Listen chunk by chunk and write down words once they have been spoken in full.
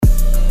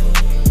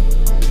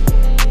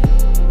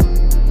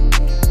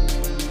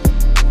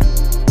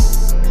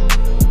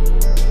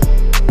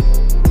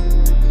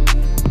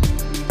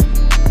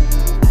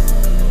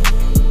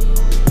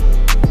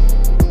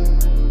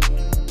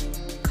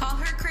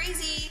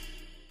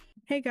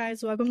Hey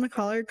guys, welcome to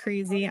Call Her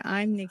Crazy.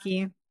 I'm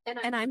Nikki.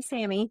 And I'm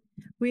Sammy.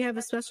 We have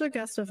a special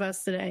guest with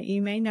us today.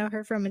 You may know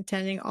her from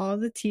attending all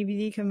the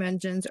TBD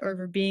conventions or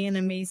for being an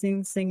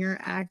amazing singer,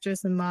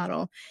 actress, and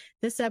model.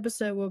 This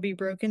episode will be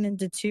broken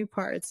into two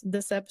parts.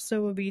 This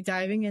episode will be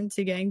diving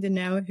into getting to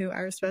know who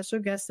our special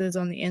guest is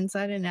on the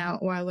inside and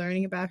out while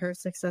learning about her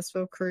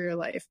successful career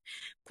life.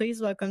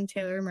 Please welcome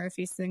Taylor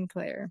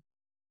Murphy-Sinclair.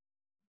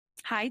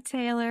 Hi,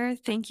 Taylor.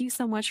 Thank you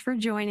so much for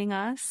joining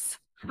us.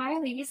 Hi,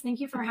 ladies. Thank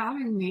you for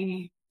having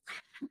me.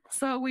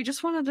 So we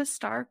just wanted to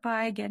start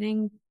by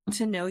getting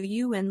to know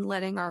you and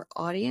letting our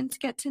audience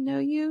get to know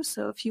you.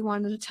 So if you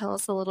wanted to tell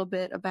us a little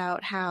bit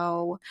about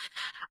how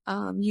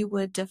you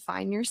would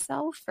define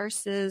yourself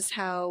versus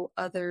how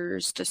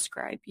others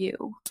describe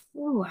you.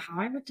 Ooh, how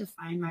I would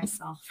define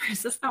myself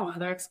versus how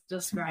others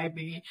describe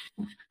me.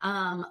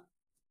 I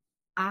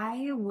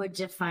would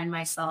define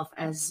myself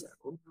as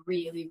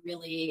really,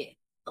 really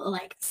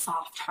like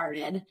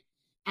soft-hearted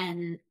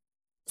and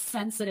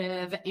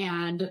sensitive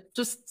and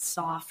just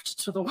soft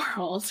to the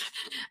world.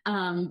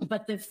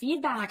 But the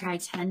feedback I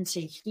tend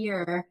to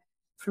hear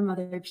from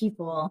other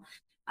people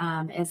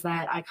is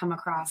that I come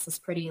across as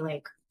pretty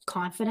like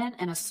confident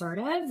and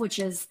assertive, which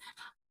is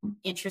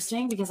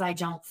interesting because I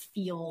don't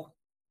feel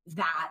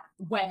that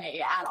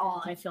way at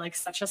all. I feel like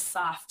such a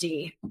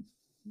softie.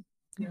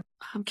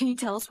 Can you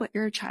tell us what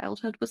your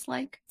childhood was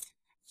like?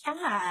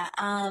 Yeah,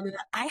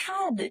 I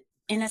had,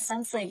 in a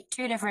sense, like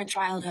two different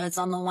childhoods.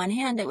 On the one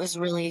hand, it was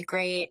really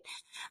great.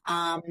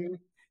 I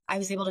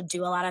was able to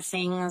do a lot of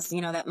things, you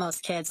know, that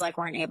most kids like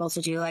weren't able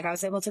to do. Like I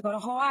was able to go to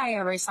Hawaii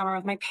every summer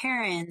with my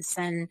parents,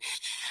 and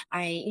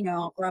I, you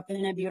know, grew up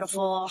in a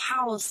beautiful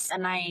house,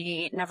 and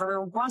I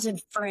never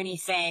wanted for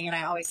anything, and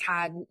I always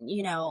had,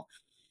 you know,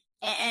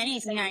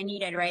 anything I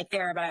needed right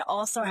there. But I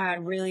also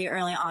had really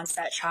early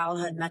onset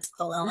childhood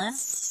mental illness.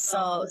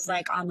 So it's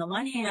like on the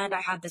one hand,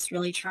 I had this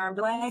really charmed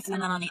life.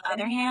 And then on the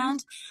other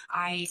hand,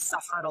 I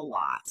suffered a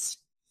lot.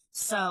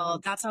 So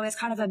that's always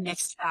kind of a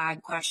mixed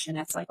bag question.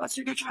 It's like, what's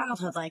your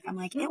childhood like? I'm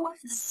like, it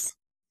was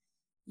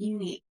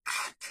unique.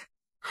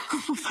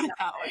 Put it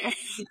that way.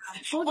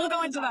 We'll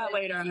go into that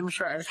later, I'm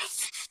sure.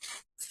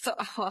 So,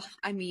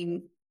 I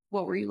mean,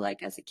 what were you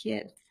like as a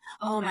kid?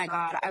 Oh my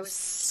God, I was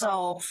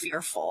so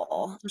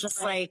fearful.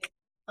 Just like,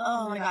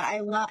 oh my God,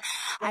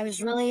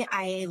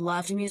 I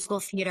loved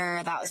musical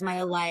theater. That was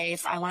my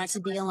life. I wanted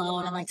to be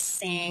alone and like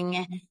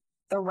sing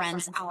the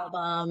Rent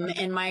album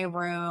in my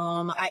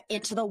room,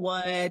 Into the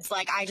Woods.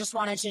 Like, I just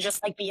wanted to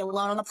just like be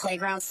alone on the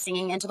playground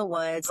singing Into the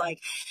Woods. Like,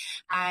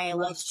 I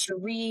loved to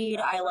read.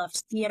 I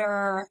loved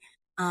theater.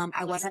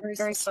 I wasn't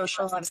very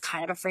social. I was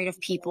kind of afraid of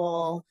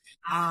people.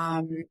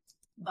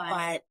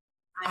 But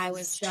I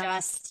was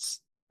just,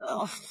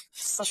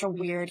 such a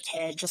weird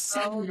kid, just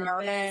so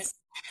nervous.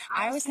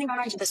 I always think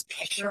back to this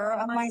picture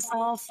of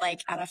myself,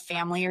 like at a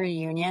family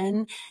reunion,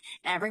 and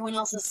everyone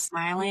else is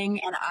smiling,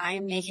 and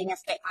I'm making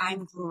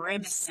I'm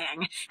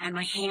grimacing, and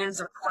my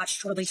hands are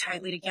clutched really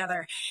tightly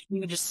together.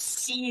 You can just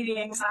see the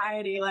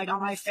anxiety, like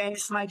on my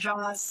face, my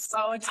jaw is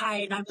so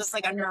tight, and I'm just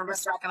like a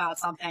nervous wreck about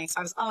something.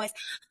 So my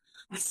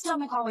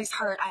stomach always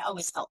hurt. I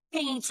always felt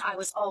faint. I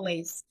was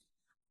always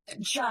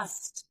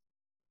just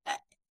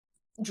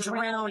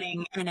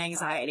drowning in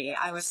anxiety.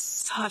 I was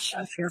such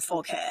a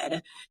fearful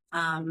kid.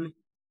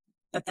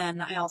 But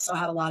then I also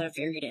had a lot of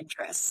varied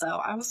interests. So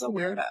I was a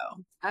weirdo.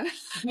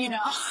 You know,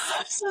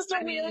 it's just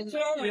a weird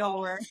kid. We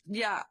all were.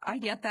 Yeah, I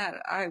get that.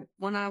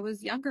 When I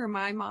was younger,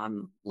 my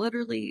mom,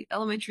 literally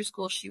elementary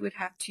school, she would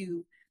have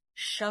to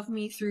shove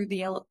me through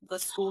the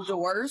school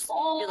doors.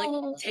 Be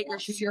like, Taylor,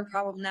 she's your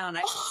problem now. And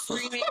I'd be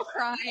screaming,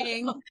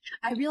 crying.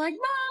 I'd be like,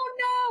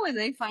 no. And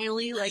they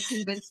finally like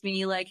convinced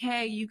me like,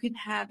 hey, you can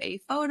have a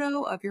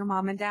photo of your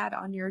mom and dad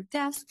on your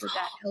desk. Would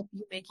that help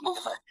you make you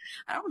feel?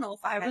 I don't know if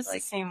I was like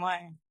the same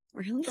way.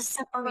 Really? The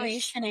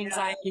separation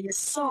anxiety is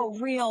so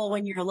real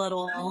when you're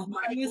little.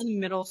 I was in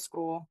middle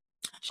school.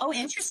 Oh,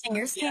 interesting.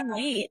 Yours came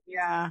late.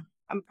 Yeah.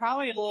 I'm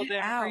probably a little bit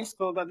in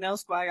preschool, but middle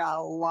school I got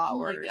a lot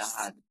worse.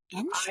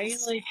 Oh my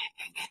God.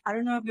 I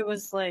don't know if it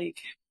was like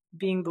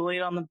being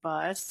bullied on the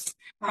bus.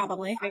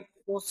 Probably.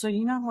 So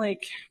you know,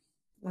 like,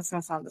 that's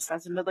gonna sound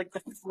disgusting, but like the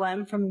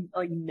phlegm from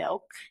like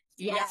milk.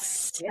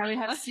 Yes. I would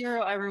have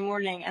cereal every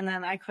morning, and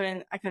then I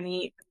couldn't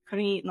eat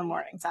in the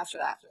mornings after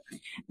that.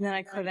 And then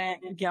I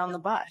couldn't get on the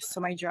bus.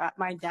 So my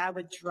dad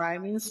would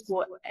drive me to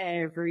school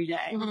every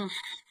day. Mm-hmm.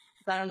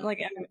 So I don't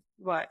like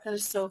what. That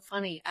is so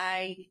funny.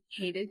 I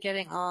hated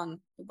getting on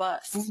the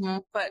bus,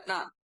 but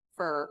not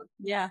for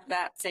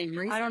that same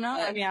reason. I don't know.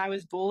 I mean, I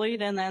was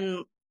bullied, and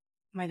then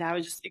my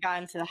dad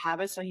got into the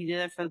habit, so he did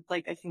it for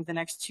like I think the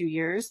next 2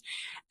 years,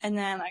 and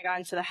then I got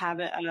into the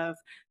habit of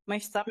my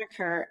stomach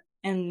hurt,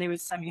 and they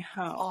would send me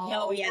home.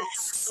 Oh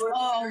yes.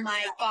 Oh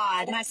my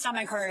God, my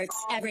stomach hurts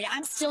every day.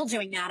 I'm still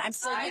doing that. I'm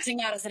still using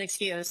that as an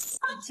excuse.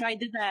 So I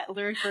did that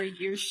literally for a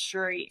year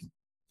straight.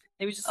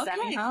 They would just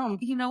send me home.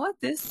 You know what?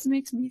 This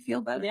makes me feel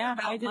better. Yeah,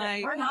 I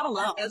did. We're not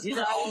alone.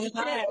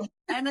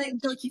 And then,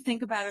 like, you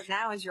think about it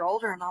now as you're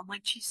older, and I'm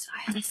like, geez,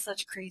 I have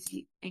such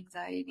crazy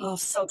anxiety. Oh,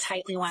 so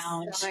tightly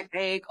wound. Stomach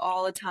ache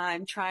all the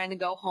time, trying to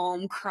go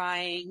home,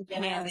 crying.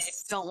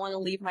 Yes. Don't want to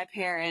leave my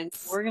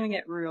parents. We're gonna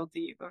get real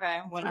deep, okay?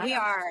 We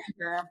are.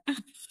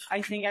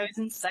 I think I was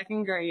in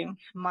second grade.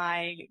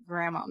 My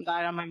grandma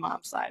died on my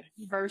mom's side.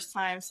 First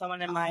time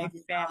someone in my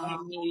family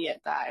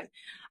immediate died.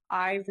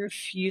 I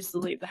refused to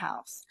leave the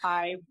house.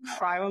 I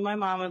cried when my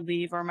mom would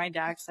leave or my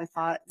dad because I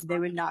thought they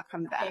would not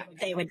come back.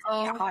 They would.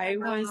 I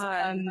was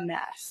a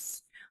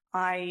mess.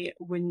 That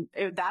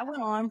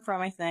went on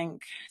from, I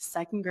think,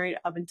 second grade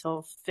up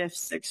until 5th,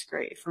 6th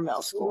grade for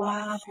middle school.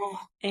 Wow.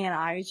 And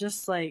I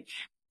just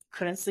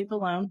couldn't sleep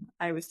alone.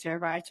 I was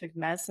terrified. I took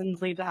medicine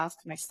to leave the house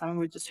because my stomach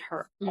would just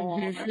hurt.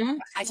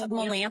 I took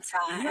Melanta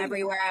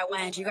everywhere I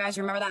went. You guys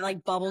remember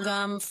that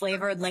bubblegum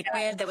flavored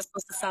liquid that was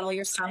supposed to settle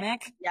your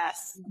stomach?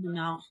 Yes.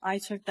 No. I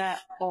took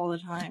that all the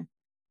time.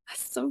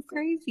 That's so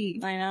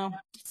crazy. I know.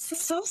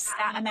 It's so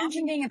sad.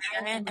 Imagine being a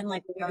parent and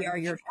we are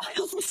your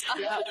child.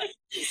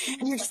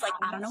 And you're just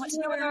I don't know what to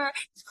do with her.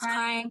 She's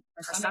crying.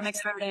 Her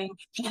stomach's hurting.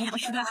 She can't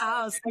leave the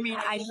house. I mean,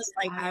 I just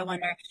I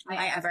wonder if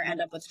I ever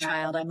end up with a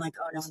child. I'm like,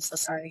 oh no, I'm so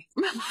sorry.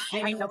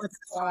 I know what's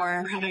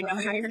for. I know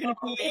how you're going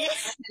to be.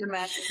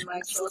 Imagine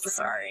my children.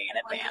 Sorry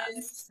in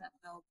advance.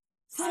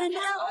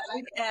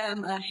 I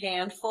am a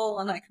handful,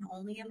 and I can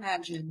only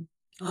imagine.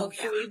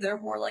 Hopefully, they're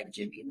more like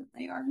Jimmy than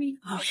they are me.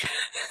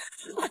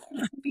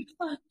 Be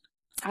fun.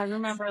 I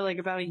remember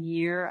about a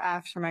year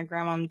after my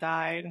grandma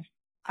died,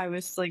 I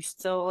was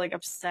still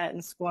upset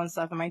in school and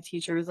stuff, and my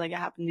teacher was like, "It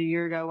happened a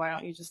year ago. Why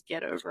don't you just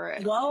get over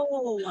it?"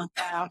 Whoa.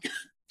 Yeah.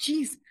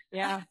 Jeez.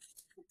 Yeah.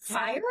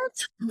 Fired?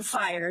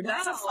 Fired.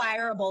 That's a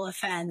fireable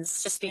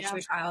offense to speak to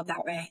a child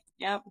that way.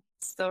 Yep.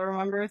 Still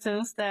remember it to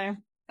this day.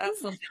 That's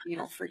something you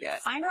don't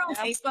forget. Find her on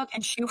Facebook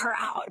and shoo her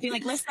out. Be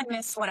like, listen,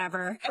 miss,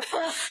 whatever.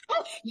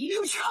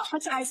 You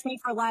traumatized me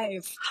for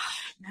life.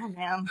 Oh,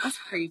 man. That's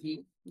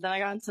crazy. Then I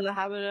got into the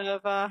habit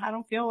of, I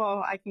don't feel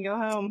well. I can go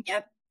home.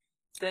 Yep.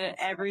 Did it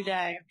every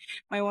day.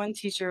 My one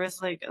teacher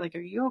was like, are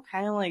you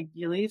okay?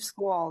 You leave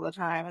school all the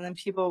time. And then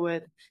people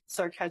would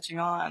start catching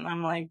on.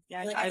 I'm like,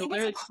 yeah, I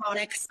literally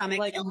chronic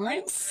stomach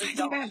illness. I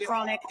think I have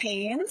chronic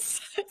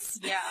pains.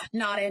 Yeah.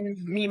 Not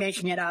in me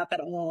making it up at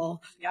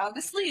all. Yeah,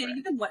 honestly, it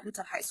even went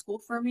into high school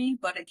for me,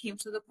 but it came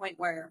to the point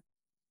where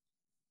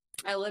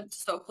I lived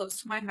so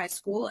close to my high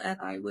school, and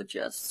I would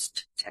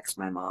just text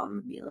my mom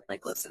and be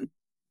like, listen,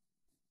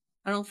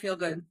 I don't feel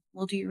good.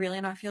 Well, do you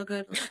really not feel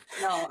good?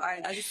 No,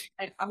 I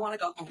want to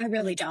go home. I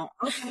really don't.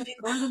 Okay,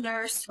 go to the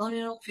nurse, tell him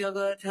you don't feel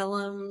good, tell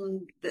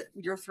him that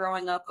you're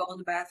throwing up, go in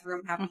the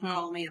bathroom, have him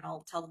call me, and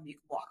I'll tell them you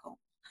can walk home.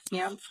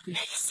 Yeah.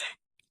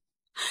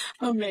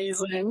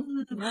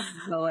 Amazing.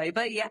 No,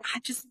 but yeah,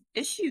 just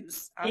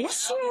issues.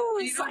 Issues.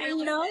 I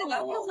know.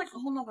 That feels like a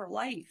whole nother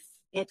life.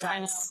 It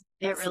does.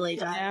 It really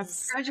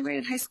does.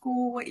 Graduated high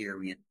school, what year are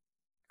we in?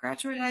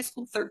 Graduated high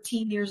school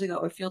 13 years ago.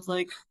 It feels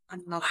like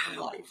another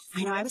life.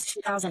 I know, I was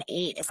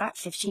 2008. Is that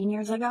 15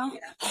 years ago?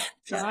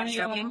 Yeah.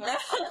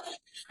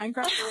 I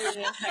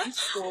graduated high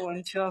school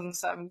in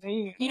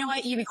 2017. You know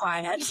what? You be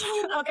quiet.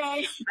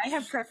 Okay. I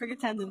had perfect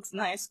attendance in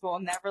high school.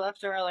 Never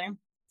left early.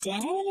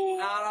 Dang.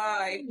 Not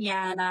I.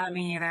 Yeah, not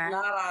me either.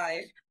 Not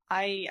I.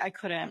 I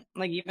couldn't.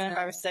 Even if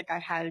I was sick, I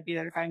had to be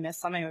there. If I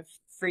missed something, it would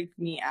freak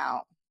me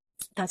out.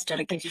 That's I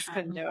dedication. just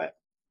couldn't do it.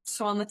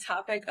 So on the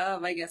topic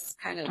of, I guess,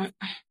 kind of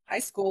high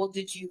school,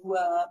 did you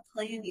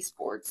play any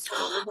sports?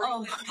 Or were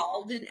you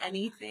involved in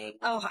anything?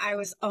 Oh, I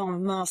was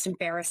most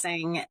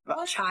embarrassing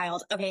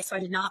child. Okay, so I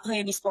did not play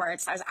any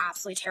sports. I was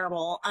absolutely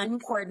terrible,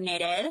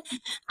 uncoordinated,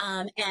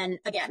 and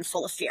again,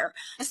 full of fear.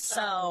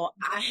 So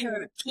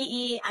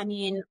PE, I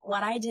mean,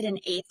 what I did in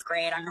 8th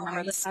grade, I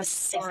remember this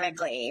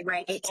specifically,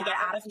 right? To get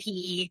out of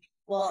PE.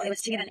 Well, it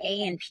was to get an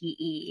A in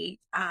PE.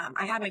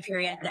 I had my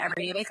period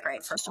every day of 8th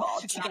grade, first of all,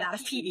 to get out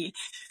of PE.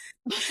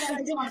 I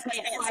didn't want to play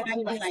it. So I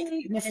would be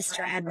like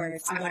Mr.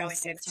 Edwards. I would always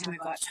say this to my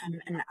coach,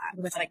 and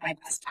with my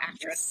best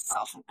actress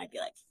self, and I'd be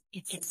like,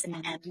 it's an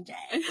M day.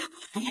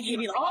 And he'd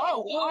be like,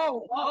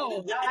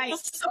 whoa,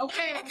 nice.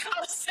 Okay, I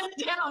gotta sit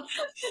down.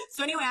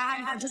 So anyway, I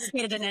hadn't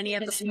participated in any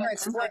of the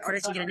sports. In order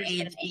to get an A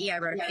in PE, I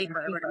wrote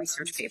a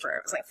research paper.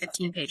 It was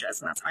 15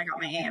 pages, and that's how I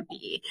got my A in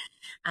PE.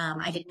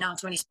 I did not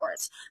do any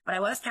sports, but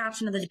I was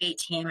captain of the debate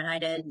team, and I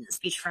did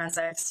speech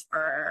forensics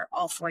for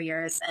all 4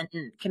 years, and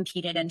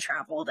competed and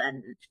traveled,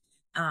 and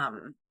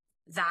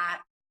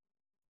that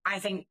I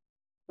think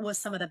was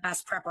some of the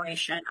best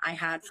preparation I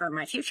had for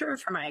my future,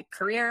 for my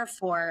career,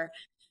 for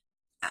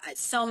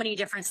so many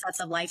different sets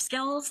of life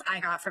skills I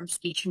got from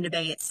speech and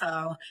debate.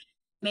 So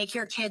make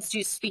your kids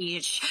do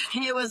speech.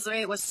 It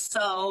was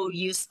so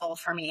useful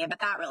for me, but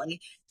that really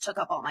took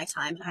up all my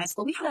time in high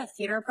school. We had a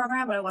theater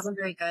program, but it wasn't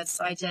very good.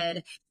 So I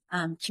did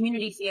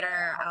community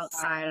theater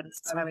outside.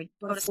 So I would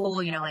go to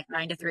school, 9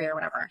 to 3 or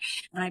whatever.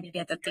 And I'd be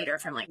at the theater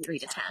from 3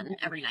 to 10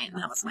 every night.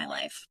 And that was my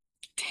life.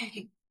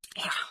 Dang.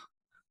 Yeah.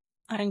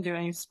 I didn't do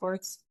any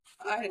sports.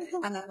 I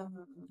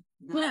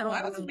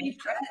was a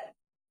big friend.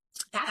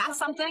 That's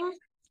something.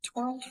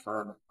 Twirled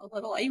for a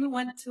little. I even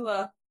went to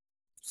a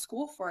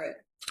school for it.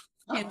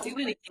 Can't do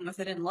anything with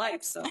it in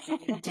life, so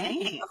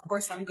Dang. of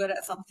course I'm good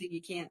at something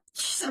you can't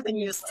Something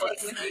useless.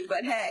 take with you,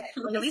 but hey,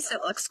 At least it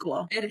looks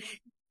cool.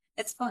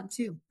 it's fun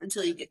too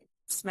until you get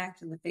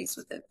smacked in the face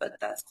with it, but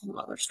that's a whole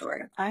other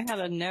story. I had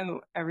a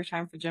note every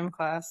time for gym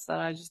class that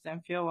I just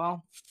didn't feel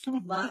well.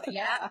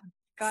 Yeah.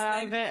 Got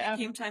out of it.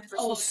 Came time for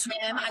Swim.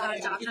 I got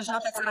a doctor's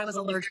note that said I was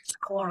allergic to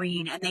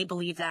chlorine, and they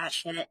believe that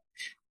shit.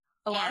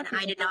 a lot And of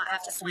I did not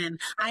have to swim.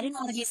 I didn't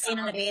want to be seen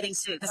in a bathing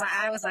suit because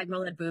I was like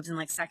rolled boobs in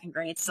like second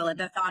grade. So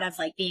the thought of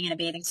like being in a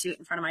bathing suit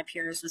in front of my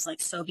peers was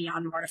like so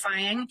beyond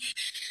mortifying.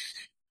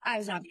 I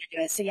was not going to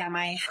do it. So yeah,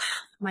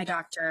 my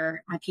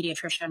doctor, my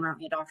pediatrician wrote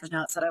me a doctor's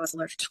note, said I was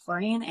allergic to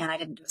chlorine, and I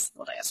didn't do a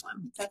single day of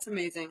swim. That's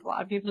amazing. A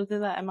lot of people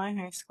did that in my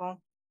high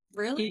school.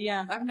 Really?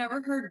 Yeah. I've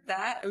never heard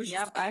that. It was Yep,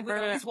 just, I've I would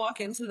heard always it.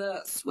 walk into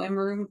the swim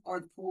room or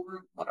the pool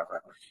room,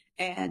 whatever,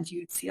 and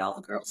you'd see all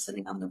the girls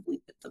sitting on the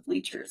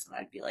bleachers, and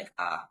I'd be like,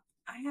 I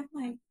have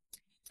my.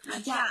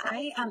 Yeah,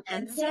 I am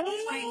NSA.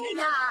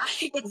 Yeah,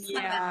 it's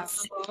Yeah,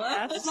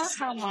 that's not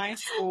how my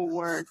school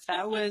worked.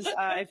 That was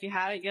if you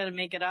had it, you got to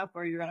make it up,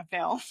 or you're gonna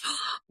fail.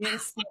 You had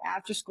to stay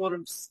after school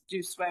to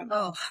do swim.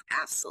 Oh,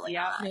 absolutely.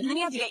 Yeah. And then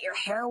you have to get your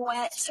hair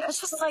wet. So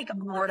it's just like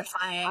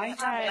mortifying. I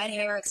had wet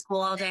hair at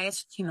school all day.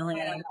 It's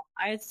humiliating.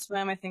 I had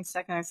swim, I think,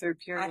 second or third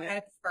I period.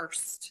 had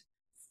first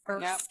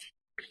Yep.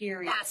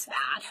 period. That's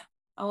bad.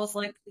 I was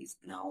like, please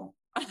no.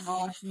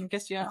 Well, I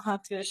guess you don't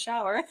have to get a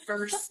shower.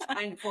 First,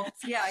 I can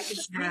sleep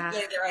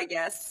later, I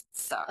guess.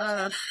 So,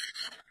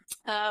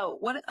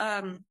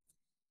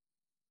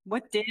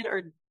 What did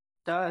or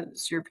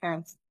does your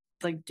parents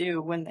like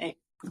do when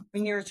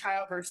you're a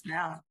child versus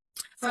now?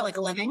 For like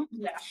a living.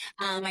 Yeah.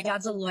 My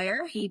dad's a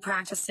lawyer. He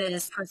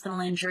practices personal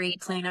injury,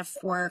 plaintiff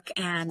work,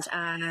 and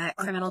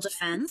criminal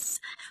defense.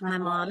 My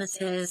mom is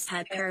his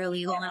head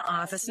paralegal and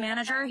office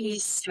manager.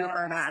 He's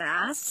super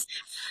badass.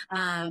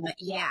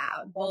 Yeah,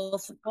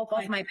 both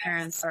my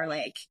parents are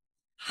like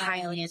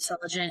highly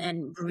intelligent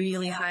and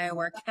really high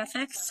work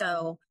ethic.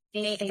 So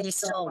they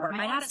still work.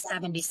 My dad is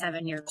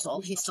 77 years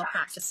old. He still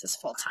practices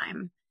full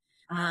time.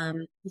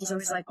 He's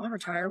always like, I'm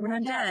retired when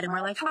I'm dead. And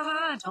we're like, ha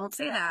ha, don't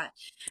say that.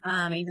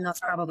 Even though it's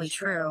probably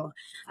true.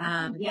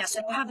 Yeah, so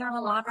they have their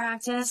own law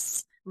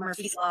practice.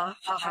 Murphy's Law.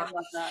 Ha ha. I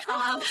love that.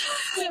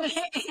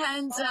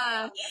 And,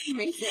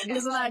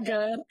 isn't that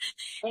good?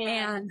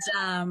 And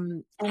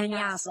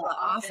yeah, so the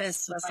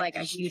office was like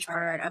a huge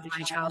part of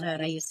my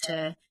childhood. I used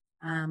to,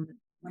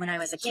 when I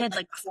was a kid,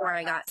 like before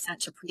I got sent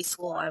to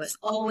preschool, I was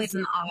always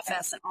in the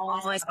office and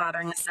always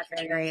bothering the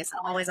secretaries,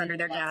 always under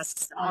their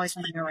desks, always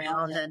running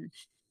around. And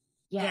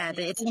yeah,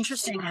 it's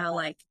interesting how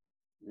like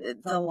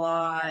the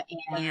law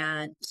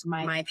and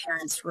my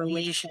parents'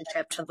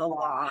 relationship to the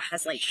law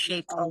has like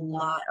shaped a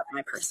lot of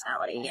my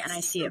personality. And I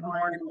see it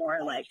more and more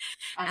like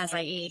as I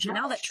age. And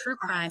now that true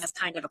crime is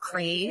kind of a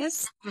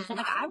craze,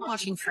 like I'm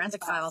watching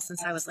Forensic Files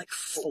since I was like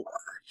 4.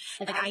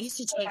 Like I used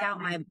to take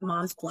out my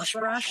mom's blush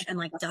brush and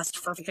like dust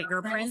for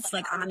fingerprints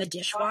like on the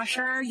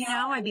dishwasher, you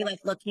know, I'd be like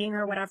looking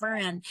or whatever.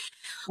 And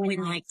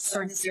when like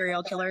certain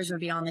serial killers would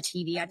be on the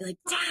TV, I'd be like,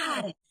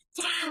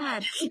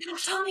 Dad,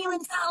 Tommy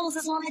Lindsell's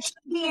is on the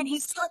TV and he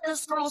slit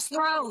this girl's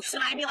throat.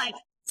 And I'd be like,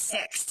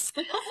 6.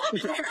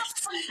 We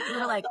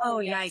were like, oh,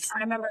 yikes.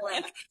 I remember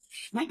like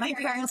my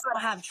parents would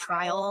have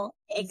trial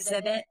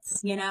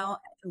exhibits, you know,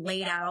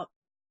 laid out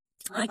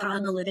like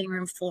on the living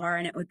room floor,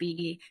 and it would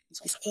be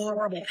these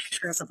horrible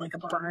pictures of like a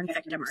burn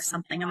victim or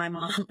something. And my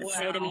mom would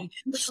say to me,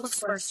 which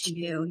looks worse to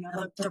you,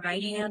 the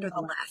right hand or the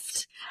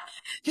left?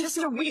 Just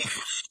a weird,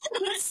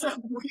 so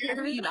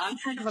weird. I'm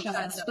kind of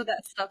obsessed with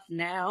that stuff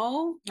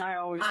now.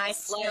 I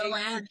still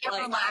am.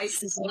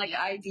 Like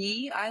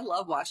ID. I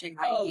love watching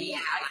ID. Oh, yeah.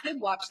 I could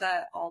watch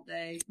that all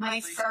day.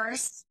 My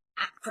first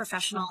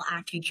professional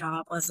acting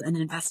job was an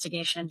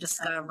investigation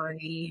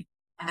discovery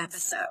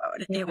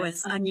episode. It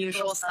was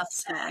Unusual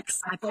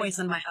Suspects. I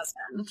poisoned my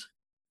husband.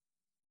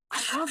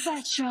 I love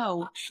that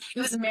show. It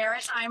was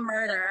Maritime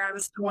Murder. I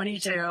was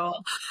 22.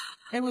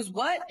 It was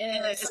what?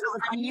 It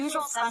was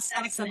Unusual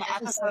Suspects, and the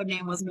episode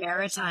name was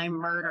Maritime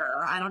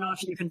Murder. I don't know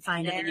if you can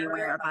find it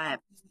anywhere, but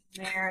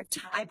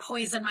I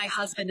poisoned my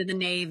husband in the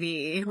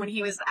Navy. When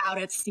he was out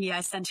at sea, I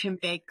sent him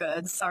baked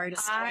goods. Sorry to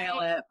spoil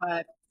it,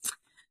 but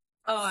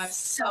I'm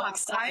so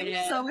excited.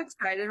 I'm so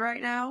excited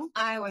right now.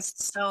 I was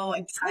so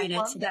excited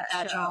to get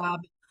that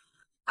job.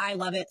 I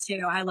love it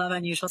too. I love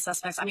Unusual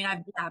Suspects. I mean,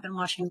 I've been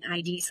watching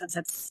ID since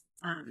its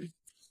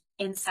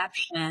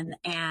inception,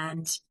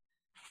 and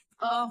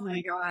oh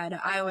my God,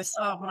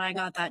 when I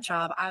got that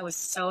job, I was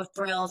so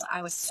thrilled.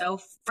 I was so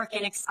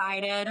freaking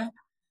excited.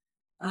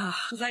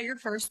 Was that your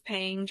first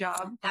paying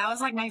job? That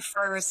was like my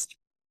first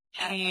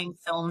paying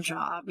film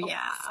job. Yeah.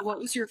 So what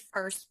was your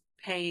first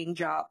paying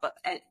job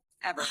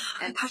ever?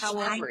 And how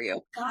old were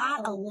you?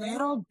 Got a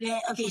little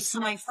bit. Okay, so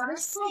my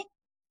first like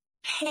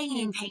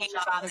paying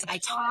job is I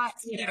taught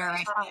theater.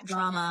 I taught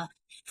drama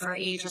for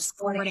ages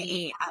 4 to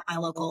 8 at my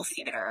local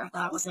theater.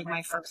 That was like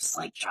my first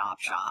like job.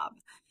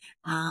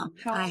 How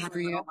I old had were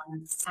you? little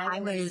ones. I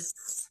was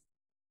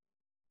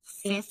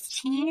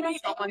 15, I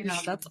think. Oh my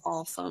God, that's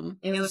awesome.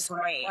 It was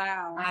great.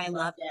 Wow. I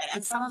loved it.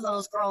 And some of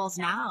those girls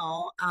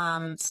now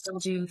still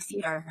do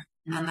theater.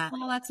 And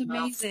that's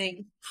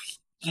amazing.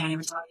 Can't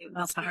even tell you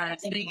what else I heard.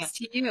 Thanks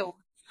to you.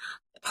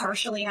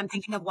 Partially, I'm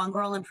thinking of one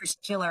girl in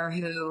particular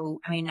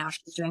who, I mean, now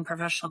she's doing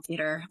professional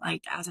theater,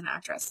 like, as an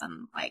actress,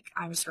 and, like,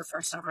 I was her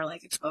first ever,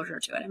 like, exposure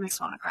to it. It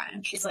makes me want to cry.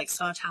 And she's, like,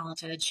 so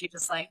talented. She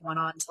just, like, went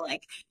on to,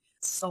 like,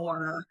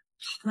 soar.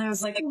 And I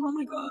was like, oh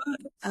my God.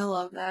 I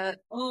love that.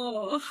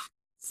 Oh.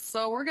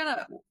 So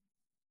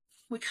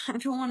we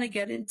kind of want to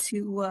get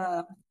into,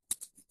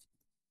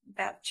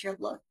 about your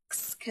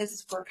looks,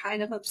 because we're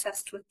kind of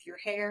obsessed with your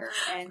hair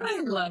and I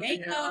your love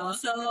makeup.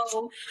 you.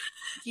 So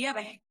do you have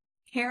a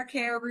hair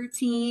care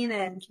routine,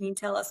 and can you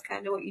tell us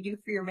kind of what you do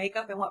for your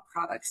makeup and what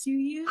products you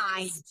use?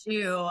 I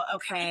do.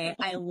 Okay.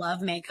 I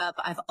love makeup.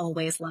 I've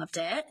always loved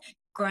it.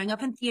 Growing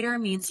up in theater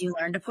means you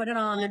learn to put it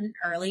on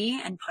early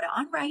and put it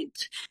on right.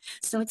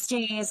 So it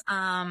stays.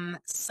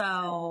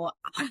 So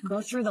I'll go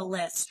through the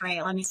list,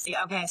 right? Let me see.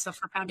 Okay. So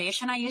for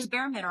foundation, I use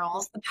Bare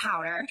Minerals, the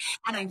powder,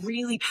 and I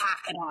really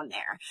pack it on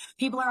there.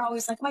 People are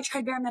always like, oh, I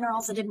tried Bare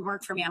Minerals. It didn't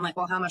work for me. I'm like,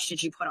 well, how much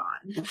did you put on?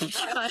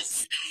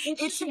 Because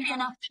it should be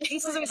enough.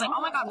 Cases always like,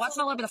 oh my God, what's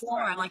all over the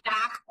floor? I'm like,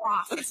 back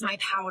off. It's my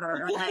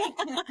powder.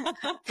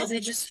 Because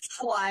it just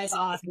flies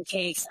off and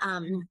cakes.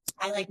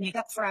 I like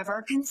Makeup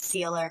Forever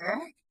concealer.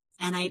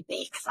 And I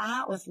bake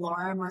that with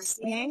Laura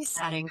Mercier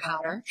setting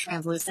powder,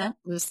 translucent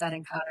loose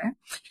setting powder.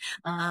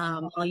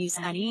 I'll use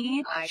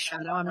any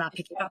eyeshadow. I'm not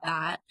picky about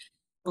that.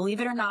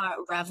 Believe it or not,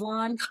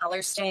 Revlon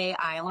Color Stay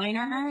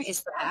eyeliner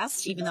is the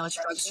best, even though it's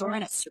drugstore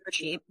and it's super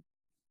cheap.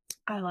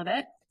 I love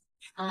it.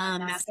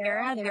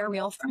 Mascara, they're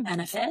real from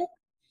Benefit.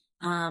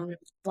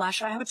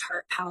 Blush, I have a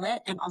Tarte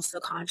palette and also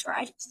contour.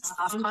 I do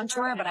soft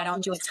contour, but I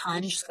don't do a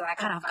ton just because I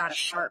kind of got a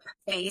sharp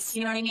face,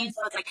 you know what I mean?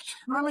 So it's like,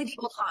 normally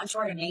people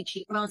contour to make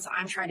cheekbones, so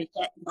I'm trying to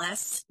get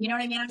less, you know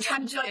what I mean? I'm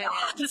trying to do the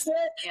opposite.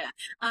 Yeah.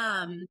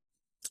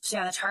 So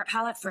yeah, the Tarte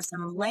palette for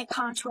some light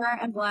contour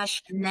and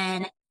blush, and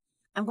then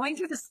I'm going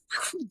through this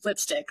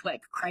lipstick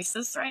like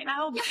crisis right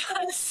now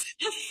because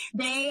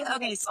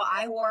so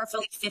I wore for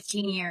like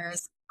 15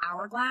 years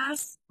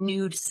Hourglass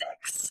Nude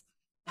 6.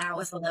 That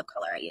was the lip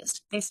color I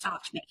used. They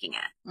stopped making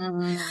it.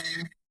 Mm-hmm.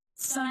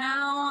 So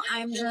now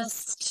I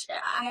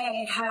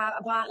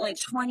bought like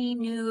 20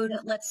 nude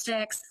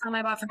lipsticks. Some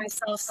I bought for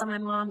myself, some my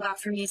mom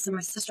got for me, some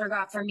my sister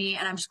got for me,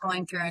 and I'm just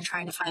going through and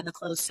trying to find the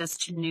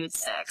closest to Nude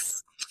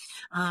 6.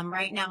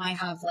 Right now I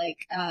have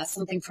like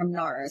something from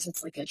NARS.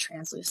 It's like a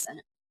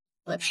translucent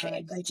lip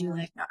shade. I do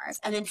like NARS.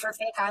 And then for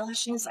fake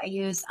eyelashes, I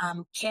use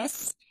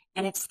Kiss,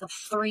 and it's the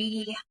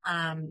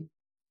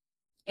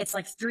it's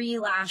like 3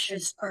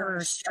 lashes per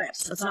strip.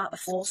 So it's not the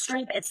full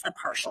strip, it's the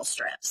partial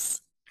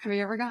strips. Have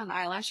you ever gotten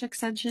eyelash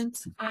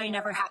extensions? I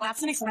never have.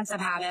 That's an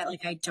expensive habit.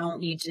 Like, I don't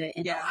need to.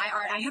 Yeah.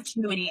 I have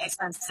too many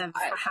expensive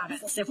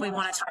habits if we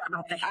want to talk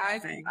about the hair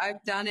thing.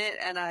 I've done it,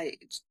 and I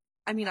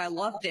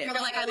loved it. You're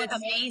like, I look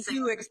amazing.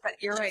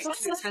 You're right. Too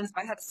expensive.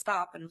 I had to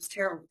stop, and it was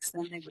terrible because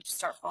then they would just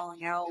start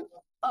falling out.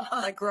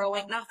 Like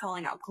not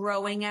falling out,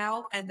 growing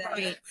out, and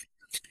then...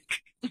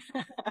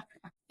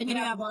 And you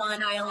have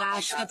one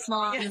eyelash that's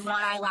long and one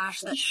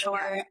eyelash that's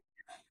short.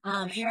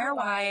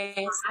 Hair-wise,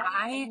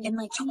 in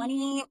like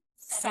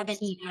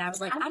 2017, I was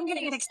like, I'm going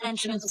to get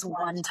extensions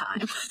one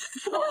time.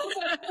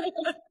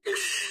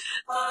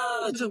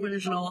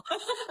 Delusional.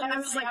 I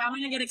was like, I'm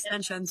going to get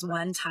extensions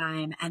one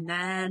time. And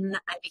then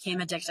I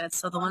became addicted.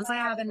 So the ones I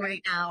have in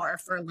right now are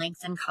for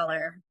length and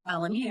color.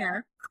 In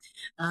hair.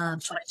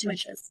 22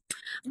 inches.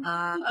 They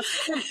are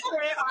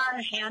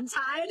hand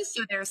tied,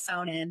 so they're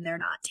sewn in. They're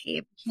not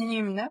taped. Can't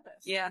even notice.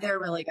 Yeah. They're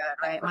really good,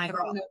 right? My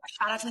girl.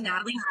 Shout out to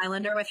Natalie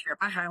Highlander with Hair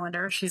by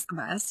Highlander. She's the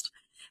best.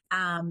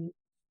 And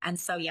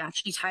so, yeah,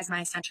 she ties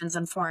my extensions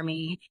in for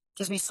me.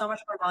 Gives me so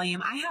much more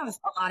volume. I have a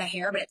lot of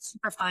hair, but it's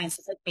super fine. So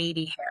it's like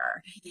baby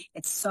hair.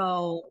 It's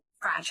so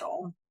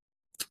fragile.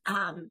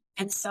 And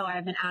so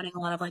I've been adding a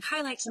lot of like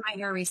highlights to my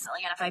hair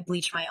recently. And if I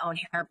bleach my own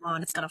hair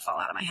blonde, it's going to fall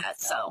out of my head.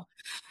 So,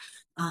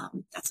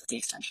 that's what the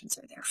extensions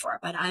are there for.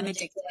 But I'm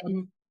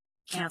addicted.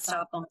 Can't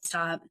stop, won't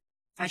stop.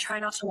 I try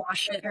not to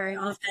wash it very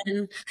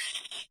often.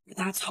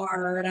 That's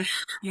hard. I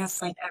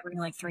guess like every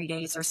like 3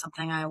 days or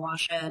something I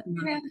wash it.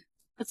 Yeah.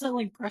 What's it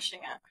like brushing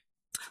it?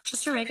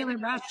 Just a regular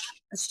brush.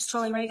 It's just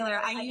totally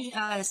regular. I use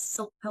a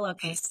silk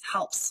pillowcase.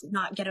 Helps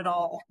not get it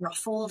all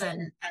ruffled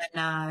and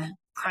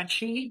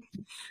crunchy.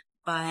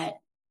 But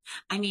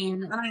I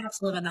mean, I have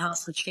to live in the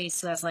house with Chase,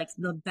 who has like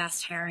the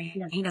best hair.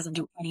 He doesn't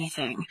do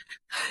anything.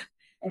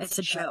 It's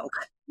a joke.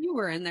 You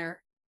were in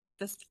there.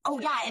 Oh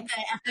yeah,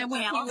 and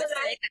when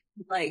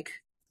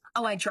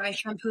I dry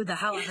shampooed the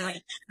hell out of it.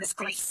 Like, it's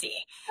greasy.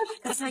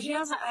 It's like, he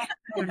doesn't, I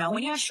don't know.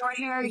 When he has short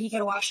hair, he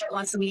can wash it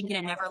once a week and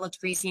it never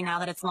looked greasy. Now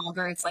that it's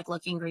longer, it's like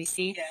looking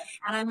greasy. Yeah.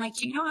 And I'm like,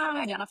 do you know how to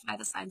identify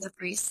the signs of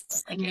grease,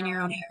 like in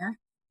your own hair?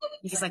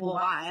 He's like, well,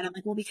 why? And I'm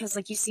like, well, because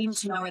like you seem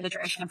to know where the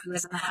dry shampoo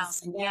is in the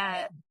house, and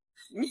yet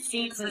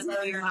seems as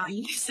though you're not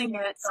using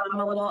it, so I'm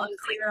a little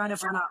unclear on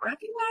if we're not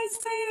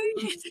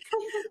recognizing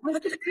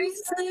what the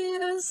crease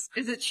is.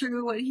 Is it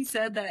true what he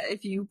said that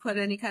if you put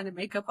any kind of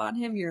makeup on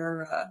him,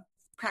 you're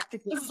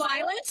practically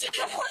Violent?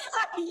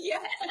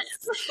 Yes.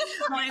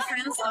 My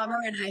friend Summer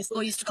in high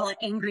school used to call it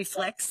angry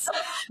flicks.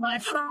 When I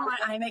put on my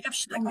eye makeup,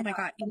 she's like, oh my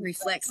God, angry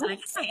flicks. And I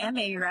guess I am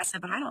being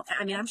aggressive, but I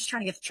mean, I'm just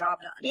trying to get the job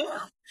done.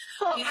 Yeah.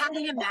 You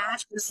having a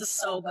match, this is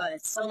so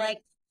good. So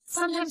like,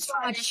 sometimes for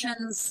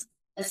auditions,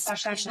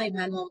 especially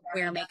when we'll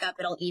wear makeup,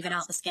 it'll even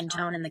out the skin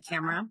tone in the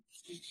camera.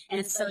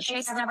 And so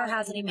Chase never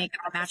has any makeup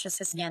that matches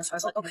his skin. So I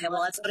was like, okay,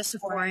 well, let's go to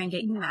Sephora and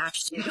get you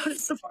matched. So we go to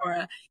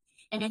Sephora.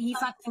 And then he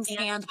fucking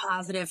scanned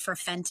positive for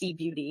Fenty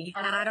Beauty.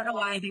 And I don't know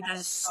why I think that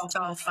is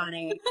so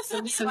funny.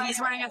 So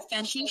he's wearing a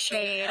Fenty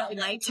shade,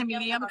 light to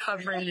medium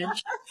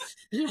coverage.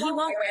 He won't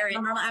wear it.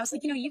 I was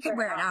like, you can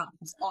wear it out.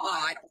 Oh,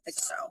 I don't think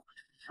so.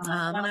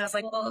 And I was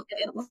like, well,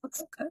 it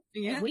looks good.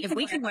 Yeah. If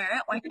we can wear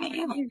it, why can't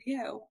you?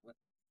 Yeah.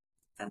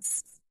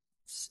 That's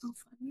so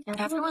funny. And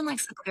everyone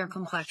likes a clear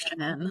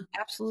complexion.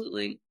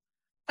 Absolutely.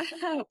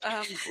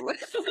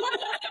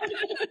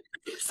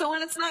 So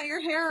when it's not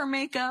your hair or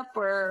makeup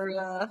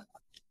or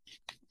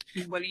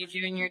what do you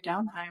do in your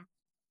downtime?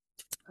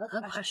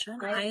 Good question.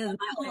 My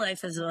whole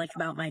life is like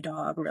about my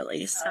dog,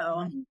 really.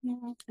 So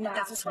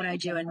that's what I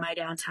do in my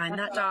downtime.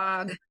 That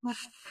dog, my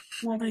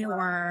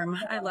worm,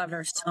 I love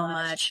her so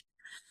much.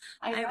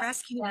 I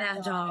rescued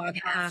that dog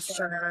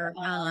after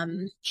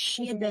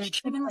she'd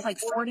been with like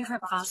 4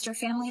 different foster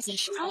families, and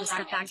she was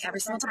sent back every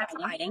single time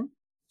for hiding.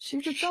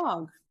 She's a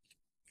dog.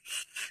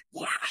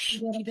 Yeah, she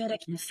did a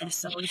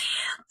confess. In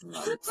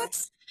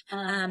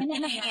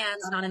the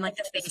hands, not in like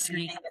the face or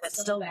anything, but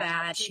still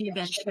bad. She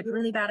had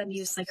really bad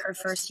abuse like her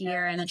first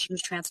year, and then she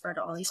was transferred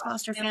to all these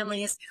foster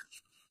families.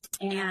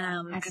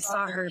 And I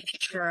saw her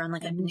picture on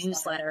like a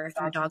newsletter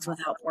through Dogs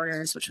Without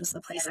Borders, which was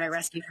the place that I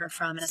rescued her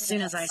from. And as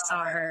soon as I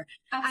saw her,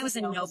 I was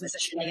in no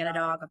position to get a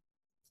dog.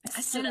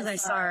 As soon as I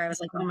saw her, I was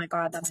like, oh my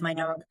God, that's my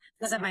dog. I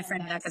was at my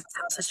friend Becca's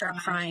house. I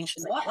started crying.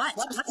 She's like, what?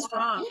 What's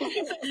wrong?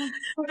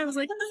 And I was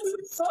like,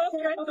 so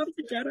I have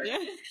to get her.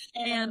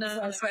 And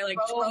so I like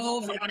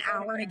drove like an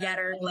hour to get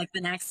her like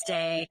the next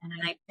day. And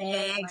I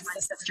begged my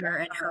sister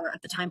and her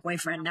at the time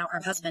boyfriend, now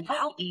her husband, to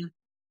help me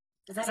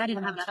because I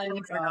didn't have enough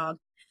time for a dog.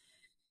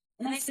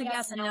 And I said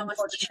yes, and now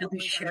unfortunately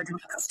we shared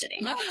custody.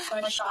 So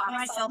I shot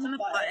myself in the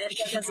foot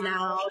because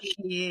now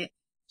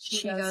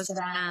she goes to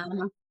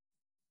them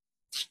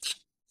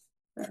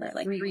for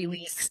like 3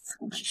 weeks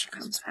when she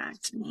comes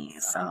back to me.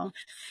 So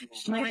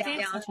my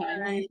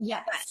downtime,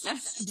 yes,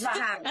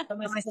 exactly.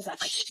 My sister's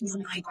like, she's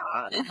my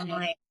dog. And I'm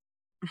like,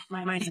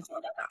 my mind's in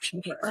full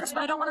adoption papers,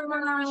 but I don't want to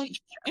ruin our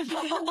relationship.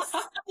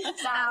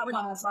 That would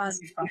cause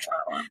me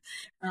trouble.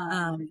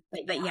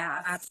 But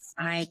yeah,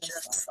 I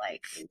just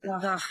like,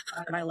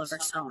 I love her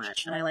so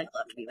much, and I like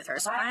love to be with her.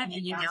 So if I have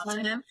any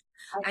downtime,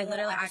 I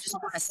just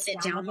want to sit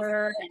down with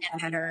her and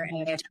pet her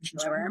and pay attention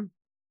to her.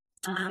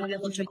 I love to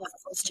make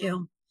puzzles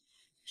too.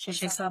 She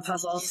makes some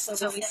puzzles,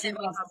 so we sit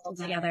and puzzle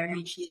together,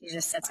 and she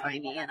just sits by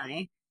me, and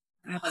I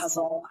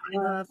puzzle.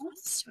 What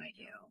else do I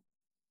do?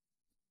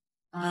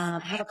 I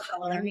have a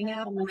coloring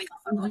app on my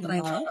phone that I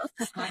love.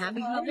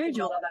 Happy Color, do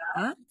you love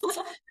that?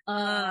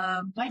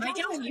 My dad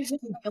used to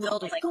be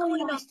filled with like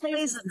going to those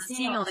places and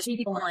seeing all these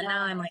people, and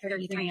now I'm like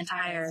 33 and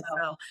tired,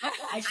 so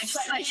I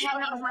just like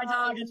hang out with my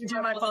dog and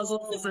do my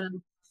puzzles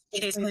and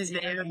chase his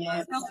video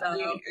games.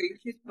 So,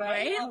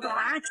 right?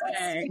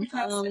 Relaxing.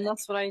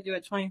 That's what I do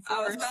at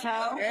 24.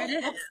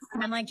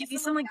 I'm like, give me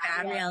some like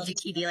bad reality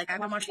TV. Like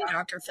I've been watching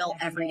Dr. Phil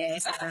every day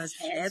since I was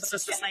a kid. So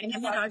it's just like,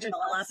 give me Dr.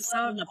 Phil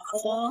episode,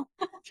 Nicole,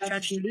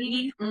 Judge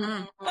Judy.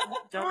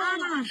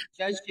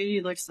 Judge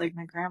Judy looks like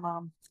my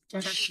grandma.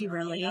 Does she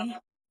really?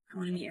 I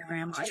want to meet your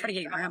grandma. I try to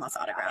get your grandma's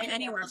autograph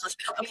anywhere.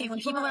 Okay, when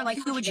people are like,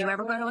 who would you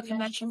ever go to a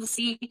convention to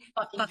see?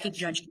 Fucking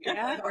Judge Judy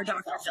or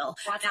Dr. Phil.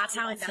 That's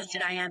how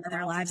invested I am in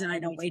their lives, and I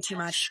know way too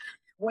much,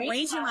 and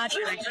I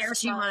care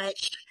too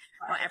much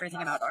about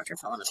everything about Dr.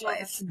 Phil and his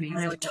wife.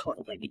 I would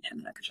totally be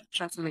in that.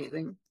 That's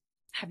amazing.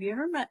 Have you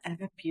ever met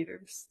Evan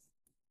Peters?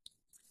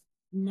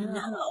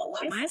 No.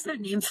 Why is that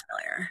name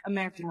familiar?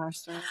 American Horror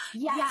Story.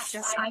 Yes.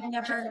 I've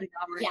never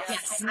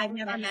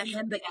met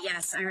him, but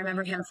yes, I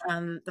remember him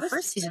from the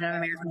first season of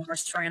American Horror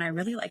Story, and I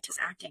really liked his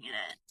acting in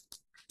it.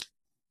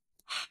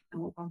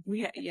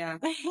 Yeah.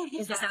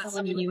 Is that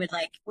something you would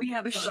like? We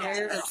have a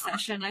shared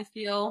obsession, I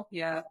feel.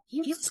 Yeah.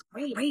 He was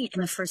great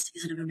in the first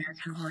season of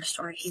American Horror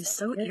Story. He was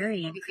so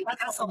eerie and creepy.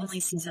 That's the only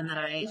season that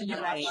I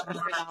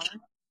watched.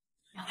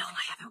 No,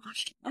 I haven't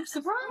watched it. I'm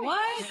surprised.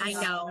 What? I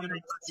know.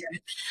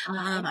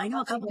 I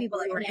know a couple people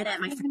that were in it.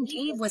 My friend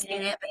Dave was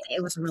in it, but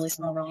it was a really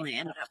small role, and I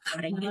ended up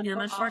cutting him,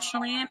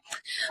 unfortunately.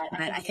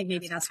 But I think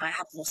maybe that's why I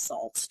have a little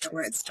salt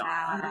towards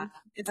Dawn.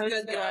 It's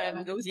good.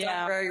 It was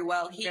done very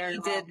well. He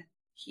did.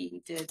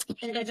 He did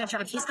a good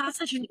job. He's got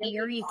such an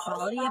eerie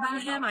quality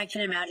about him. I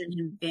can imagine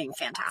him being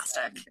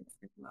fantastic.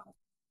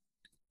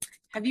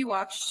 Have you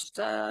watched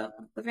The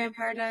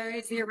Vampire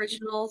Diaries, the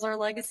originals or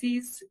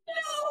legacies?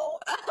 No.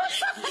 I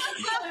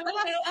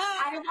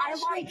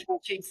like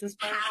Chase's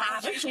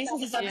half of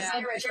Chase's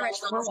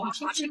episodes. We're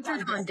watching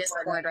on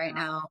Discord right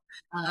now.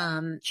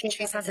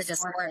 Chase has a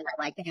Discord where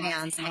like the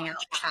fans hang out,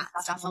 chat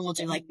stuff, and we'll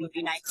do like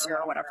movie nights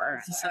or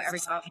whatever. So every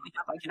so often we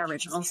have like an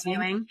original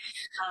viewing.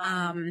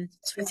 So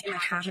we've seen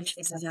like half of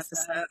Chase's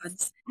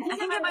episodes. I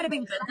think it might have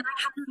been good that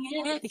I hadn't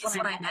made it because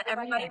when I met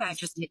everybody, I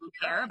just didn't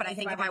care. But I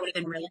think if I would have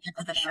been really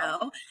into the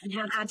show and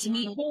had to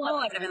meet people, I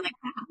would have been like,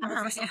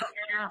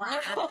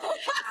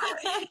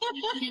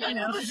 you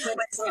know,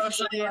 like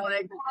socially,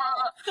 like,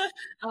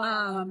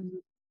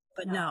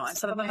 but no.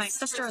 So my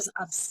sister is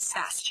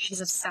obsessed.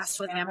 She's obsessed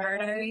with Vampire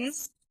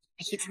Diaries.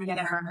 I keep trying to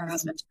get her and her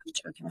husband to come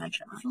to a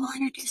convention. I'm like, well,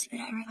 introduce you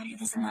to everybody,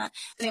 this and that.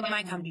 They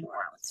might come to New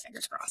Orleans,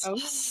 fingers crossed.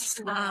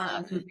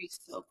 It would be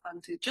so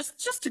fun to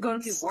just to go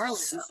to New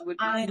Orleans would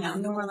be I know,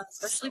 New Orleans,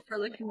 especially for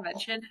the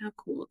convention. How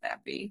cool would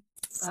that be?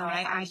 So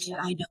I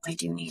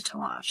do need to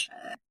watch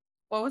it.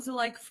 What was it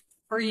like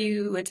for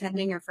you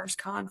attending your first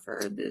con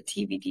for the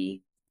TBD?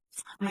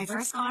 My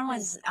first con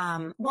was,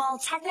 well,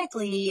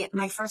 technically,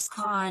 my first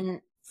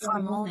con for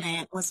a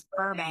moment was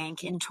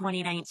Burbank in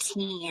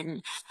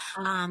 2019.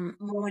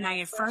 When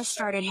I first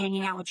started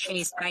hanging out with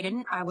Chase, but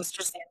I was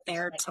just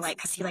there to like,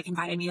 cause he like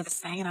invited me to this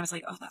thing and I was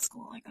like, oh, that's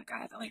cool. Like that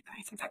guy, like,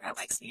 I think that guy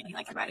likes me and he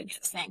like invited me to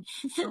this thing.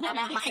 And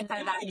I liked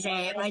that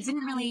day, but I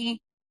didn't really,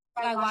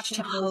 I watched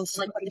him host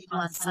like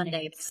on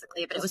Sunday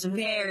basically, but it was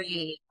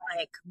very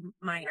like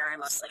minor. I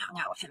mostly hung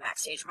out with him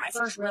backstage. My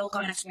first real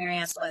con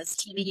experience was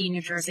TBD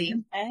New Jersey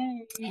in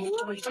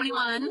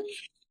 2021.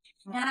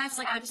 And I was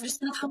like, I'm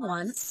just going to come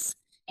once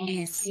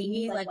and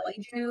see like what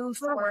you do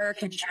for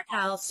work and check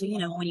out. So, you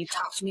know, when you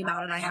talk to me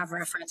about it, I have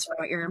reference for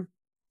what you're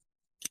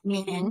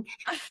meaning.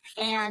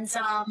 And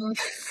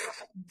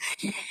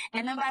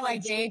then by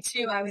like day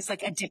 2, I was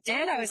like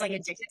addicted. I was like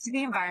addicted to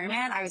the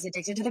environment. I was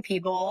addicted to the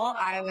people.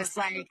 I was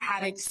like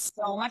having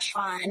so much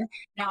fun.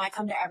 Now I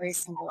come to every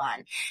single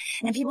one.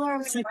 And people are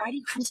always like, why do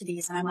you come to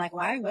these? And I'm like,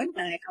 why wouldn't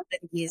I come to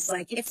these?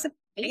 Like it's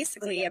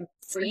basically a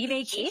free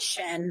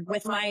vacation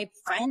with my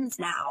friends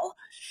now,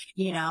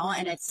 you know?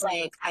 And it's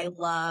like, I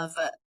love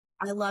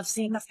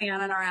seeing the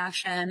fan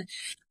interaction.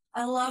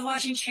 I love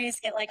watching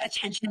Chase get like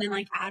attention and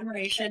like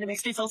admiration. It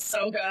makes me feel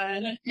so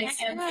good. It makes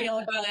him feel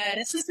good.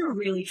 It's just a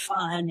really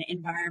fun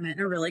environment,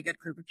 a really good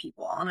group of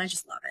people, and I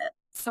just love it.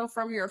 So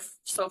from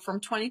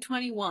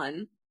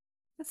 2021,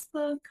 that's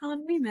the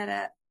con we met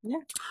at. Yeah.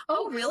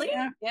 Oh, really?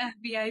 Yeah,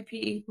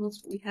 VIP.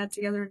 We had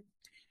together.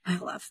 I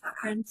love that.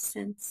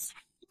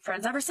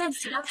 Friends ever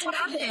since. That's what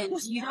happened.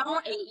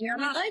 You're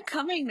not like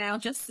coming now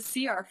just to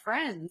see our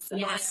friends. And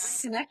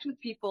yes. Like, connect with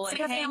people and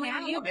like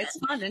hang out. It's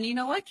fun. And you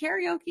know what?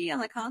 Karaoke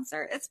and the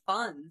concert, it's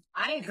fun.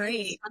 I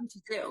agree. It's fun to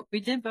do. We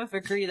did both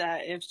agree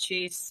that if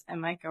Chase and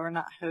Micah were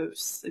not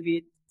hosts, it'd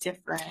be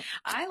different.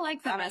 I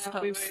like them as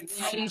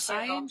hosts.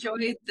 I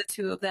enjoyed the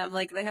two of them.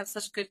 Like they have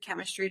such good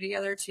chemistry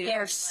together too.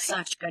 They're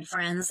such good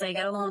friends. They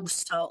get along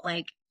so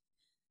like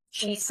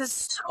Chase is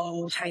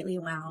so tightly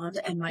wound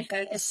and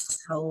Micah is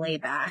so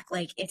laid back.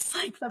 Like it's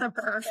like the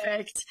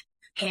perfect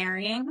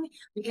pairing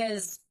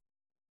because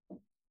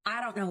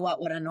I don't know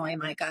what would annoy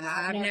Micah.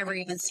 I've never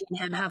even seen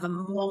him have a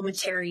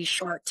momentary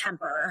short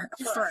temper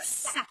for a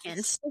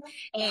second.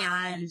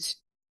 And,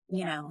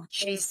 you know,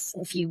 Chase,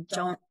 if you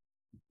don't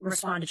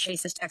respond to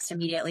Chase's text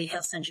immediately,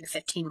 he'll send you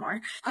 15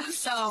 more.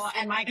 So,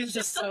 and Micah's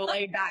just so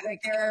laid back.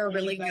 Like they're a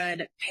really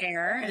good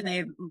pair and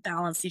they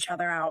balance each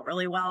other out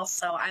really well.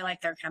 So I like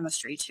their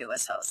chemistry too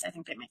as hosts. I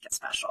think they make it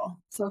special.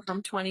 So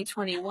from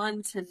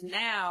 2021 to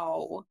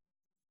now,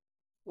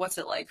 what's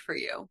it like for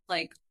you?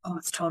 Like, oh,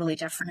 it's totally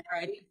different,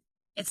 right?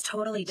 It's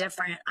totally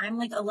different. I'm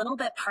like a little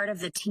bit part of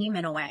the team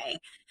in a way.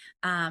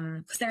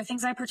 Cause there are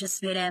things I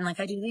participate in. Like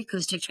I do the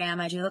acoustic jam.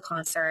 I do the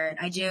concert.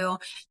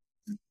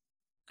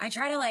 I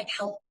try to like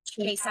help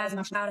Chase as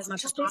much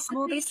as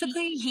possible.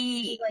 Basically,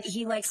 he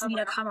likes me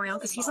to come around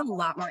because he's a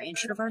lot more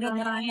introverted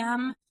than I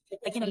am.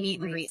 Like in a meet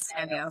and greet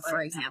scenario,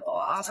 for example,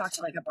 I'll talk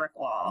to like a brick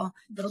wall.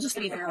 It'll just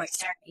be there like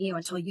staring at you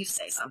until you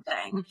say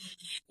something,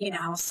 you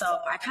know. So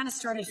I kind of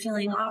started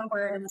feeling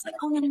awkward and was like,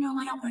 oh no,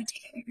 I don't want to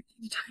take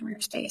your time or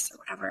your space or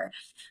whatever.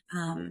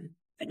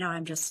 But now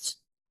I'm just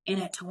in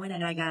it to win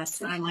it, I guess.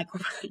 And I'm like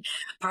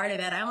part of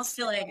it. I almost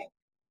feel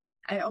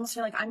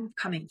like I'm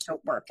coming to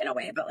work in a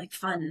way, but like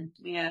fun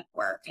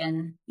work.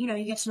 And, you know,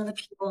 you get to know the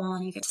people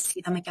and you get to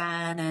see them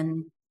again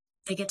and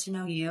they get to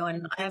know you.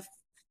 And I've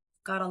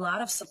got a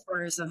lot of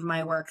supporters of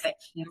my work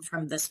that came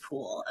from this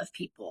pool of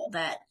people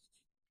that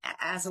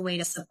as a way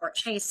to support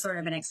Chase, sort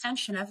of an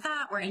extension of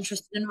that, were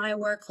interested in my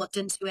work, looked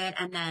into it,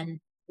 and then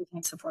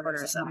became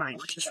supporters of mine,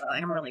 which is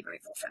I'm really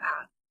grateful for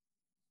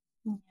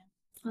that.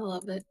 I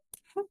love it.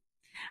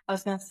 I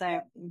was going to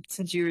say,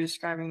 since you were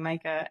describing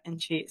Micah and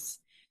Chase,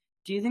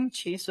 do you think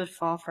Chase would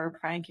fall for a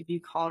prank if you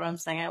called him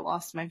saying I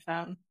lost my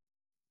phone?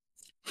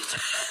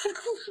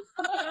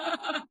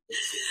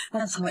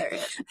 That's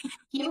hilarious.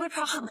 He would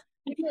probably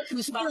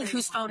whose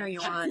phone are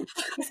you on?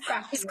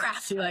 He's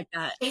crafty like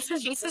that.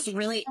 Chase is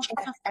really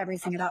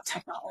everything about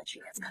technology.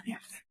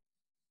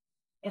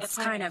 It's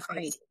kind of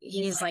crazy.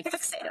 He's like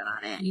fixated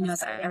on it. He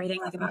knows everything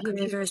like about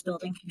computers,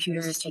 building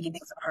computers, taking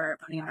things apart,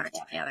 putting them back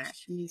together.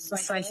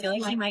 So I feel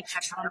like he might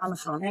catch on the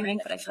phone ring,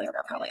 but I feel like there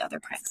are probably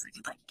other pranks I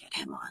could like get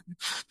him on.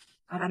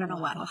 I don't know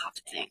what I'll have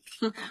to think.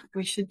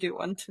 We should do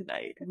one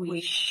tonight.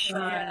 We should.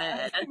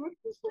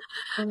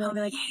 And they'll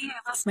be like, hey,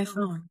 I lost my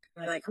phone.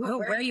 We're like, oh,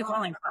 where are you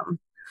calling from?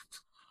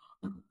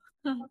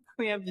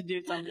 We have to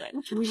do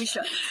something. We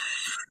should.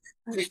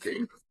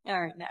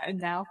 All right,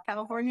 now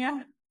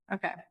California?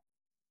 Okay.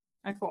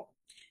 Oh, cool.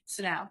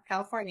 So now,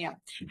 California.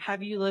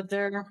 Have you lived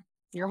there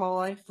your whole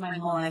life? My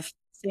whole life.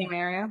 Same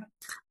area?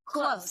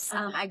 Close.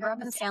 I grew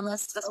up in San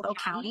Luis Obispo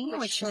County,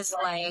 which is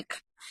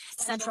like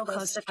central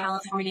coast of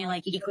California,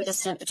 like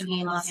equidistant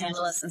between Los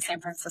Angeles and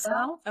San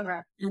Francisco.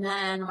 Okay. And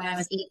then when I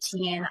was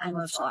 18, I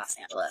moved to Los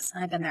Angeles,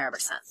 and I've been there ever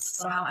since.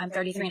 So I'm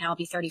 33 and I'll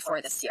be 34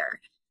 this year.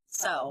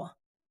 So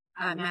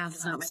math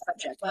is not my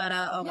subject, but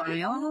a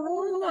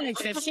while, like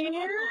 15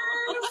 years,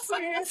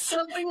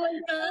 something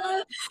like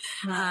that.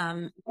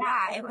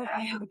 Yeah,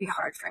 it would be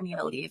hard for me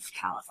to leave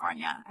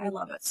California. I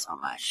love it so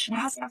much. It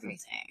has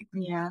everything.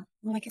 Yeah.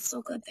 I'm like, it's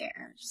so good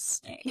there.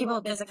 Just, people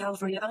visit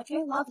California, they're like,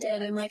 I loved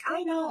it. I'm like,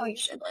 I know, you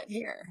should live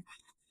here.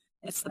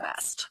 It's the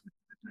best.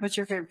 What's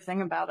your favorite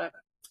thing about it?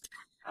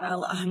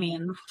 I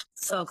mean,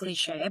 so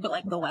cliche, but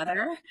like the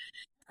weather.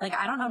 Like,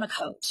 I don't own a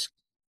coat.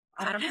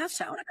 I don't have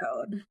to own a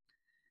coat.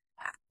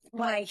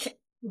 Like,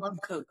 Love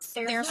coats.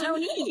 there's no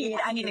need.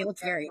 I mean, they look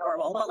very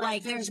horrible, but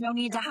like, there's no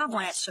need to have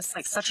one. It's just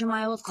like such a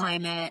mild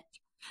climate.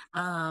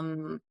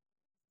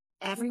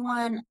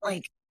 Everyone,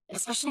 like,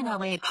 especially in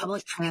LA,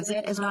 public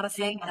transit is not a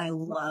thing, and I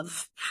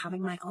love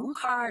having my own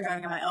car,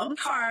 driving my own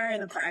car, in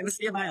the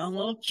privacy of my own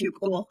little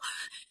cubicle.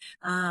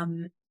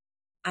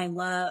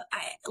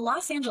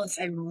 Los Angeles,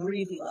 I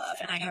really love,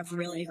 and I have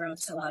really grown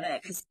to love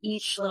it because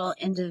each little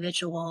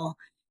individual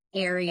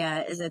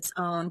area is its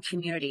own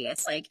community.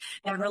 It's like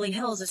Beverly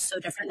Hills is so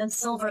different than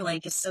Silver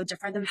Lake, is so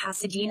different than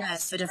Pasadena,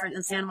 is so different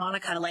than Santa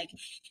Monica. Like,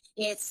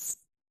 here's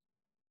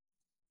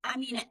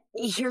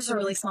a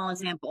really small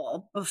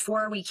example.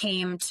 Before we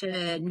came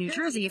to New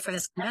Jersey for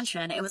this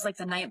convention, it was like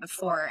the night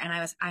before, and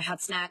I had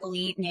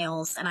Snaggly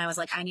nails, and I was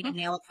like, I need a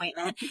nail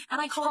appointment, and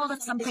I called,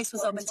 and some place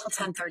was open till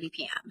 10:30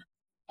 p.m.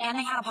 and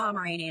they had a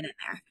Pomeranian in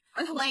there.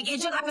 Like,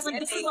 I was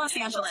like, this is Los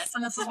Angeles,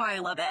 and this is why I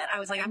love it. I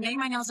was like, I'm getting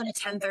my nails done at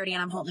 10:30,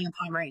 and I'm holding a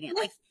Pomeranian.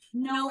 Like,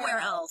 nowhere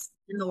else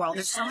in the world.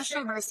 There's so much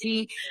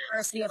diversity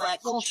of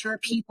like culture,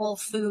 people,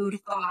 food,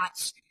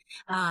 thought.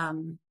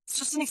 It's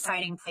just an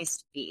exciting place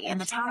to be. And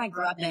the town I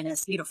grew up in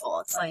is beautiful.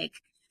 It's like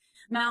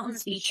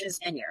mountains, beaches,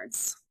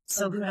 vineyards.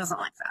 So who doesn't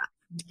like that?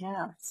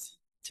 Yes.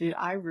 Dude,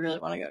 I really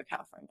want to go to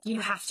California.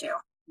 You have to.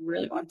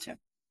 Really want to.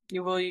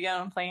 Will you get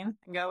on a plane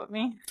and go with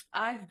me?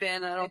 I've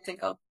been. I don't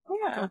think I'll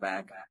go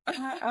back.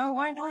 Oh,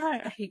 why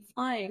not? I hate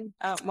flying.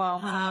 Oh,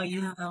 well. Oh,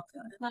 yeah.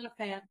 Not a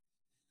fan.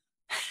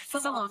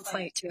 It's a long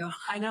flight, too.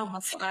 I know.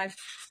 I've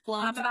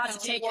flown. I'm about to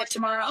take it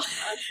tomorrow.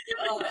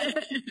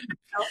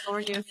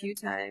 California a few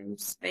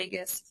times,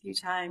 Vegas a few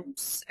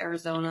times,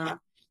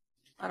 Arizona.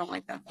 I don't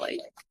like that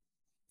flight.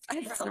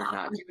 I'd rather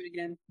not do it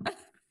again.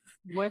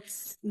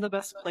 What's the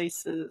best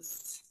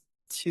places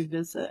to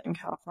visit in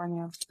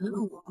California?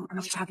 Ooh, are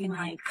we talking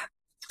like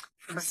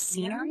for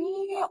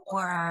scenery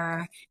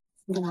or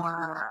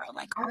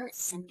like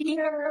arts and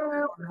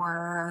theater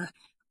or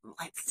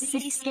like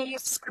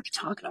cityscapes? What are we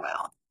talking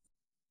about?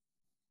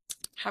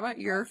 How about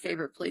your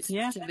favorite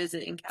places to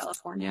visit in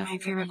California? My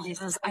favorite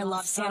places. I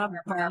love Santa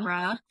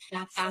Barbara.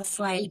 That's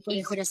like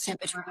equidistant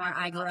between where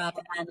I grew up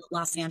and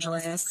Los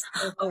Angeles.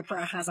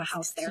 Oprah has a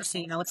house there, so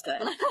you know it's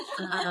good.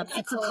 It's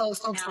a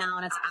coastal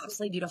town. It's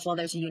absolutely beautiful.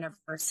 There's a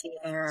university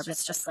there. But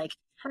it's just like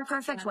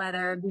perfect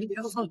weather,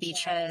 beautiful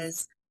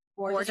beaches.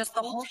 Or just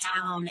the whole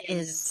town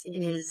is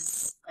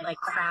like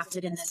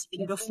crafted in this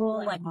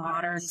beautiful, like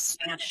modern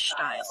Spanish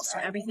style. So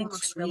everything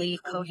looks really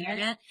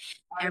coherent.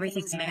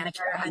 Everything's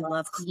manicured. I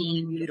love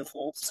clean,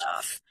 beautiful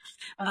stuff.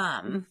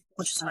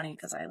 Which is funny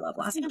because I love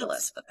Los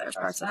Angeles, but there's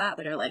parts of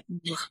that are like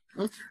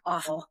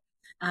awful.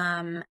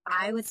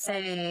 I would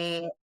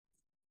say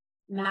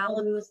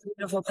Malibu is a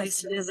beautiful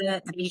place to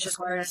visit. The beach is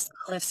gorgeous. The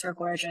cliffs are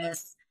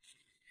gorgeous.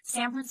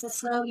 San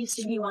Francisco used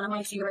to be one of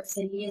my favorite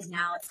cities.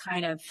 Now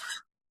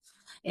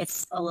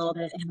it's a little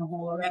bit in the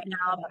hole right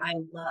now, but I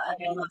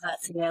love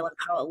that city. I love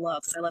how it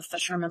looks. I love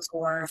Fisherman's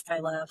Wharf. I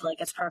love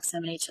like its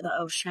proximity to the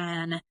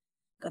ocean.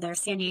 Go there.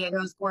 San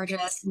Diego's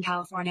gorgeous, in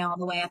California all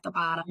the way at the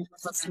bottom,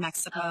 close to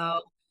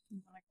Mexico.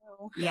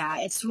 Yeah,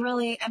 it's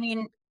really, I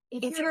mean,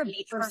 if you're a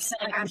beach person,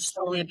 like I'm just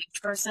totally a beach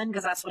person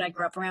because that's what I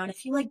grew up around.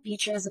 If you like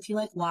beaches, if you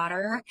like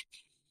water,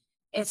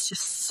 it's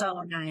just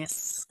so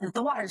nice.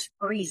 The water's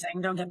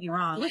freezing, don't get me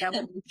wrong. Like I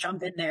wouldn't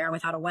jump in there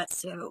without a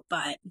wetsuit,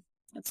 but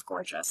it's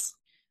gorgeous.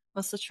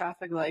 What's the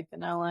traffic like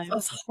in LA? Oh,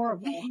 it's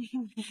horrible.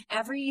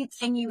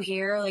 Everything you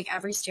hear, like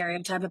every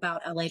stereotype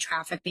about LA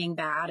traffic being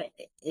bad,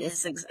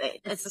 it's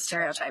a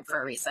stereotype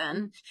for a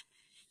reason.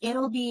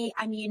 It'll be,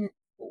 I mean,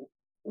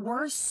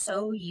 we're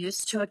so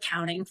used to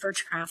accounting for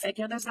traffic.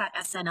 You know, there's that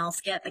SNL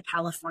skit, The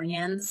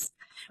Californians,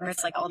 where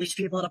it's like all these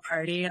people at a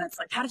party and it's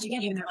like, how did you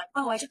get here? And they're like,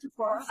 oh, I took the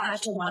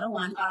 405 to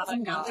 101, got off on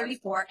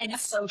 134. And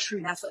it's so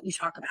true. That's what you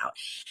talk about.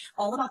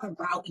 All about the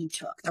route you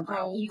took, the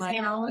route you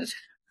found.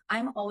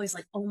 I'm always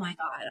like, oh my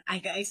God.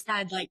 I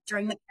said, like,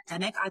 during the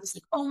pandemic, I was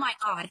like, oh my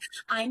God,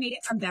 I made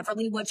it from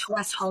Beverlywood to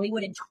West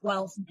Hollywood in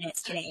 12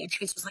 minutes today. And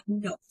Chase was like,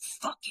 no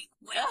fucking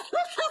way.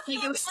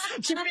 Like, it was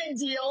such a big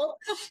deal.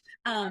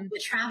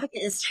 The traffic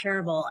is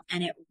terrible.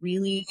 And it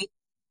really,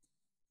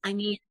 I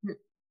mean,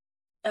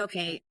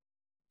 okay,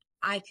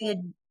 I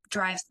could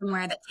drive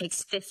somewhere that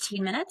takes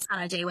 15 minutes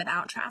on a day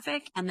without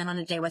traffic. And then on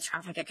a day with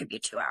traffic, it could be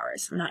 2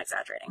 hours. I'm not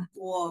exaggerating.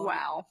 Whoa.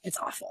 Wow. It's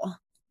awful.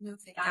 No,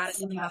 That is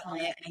something about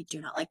LA I do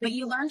not like. But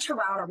you learn to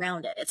route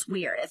around it. It's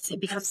weird. Traffic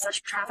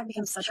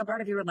becomes such a part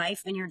of your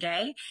life and your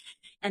day.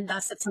 And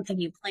thus it's something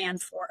you plan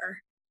for.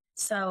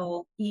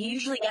 So you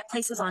usually get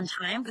places on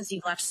time because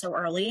you've left so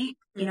early,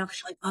 you know,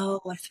 because you're like,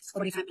 oh, what if it's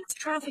 45 minutes of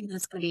traffic? And then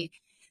it's going to be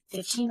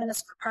 15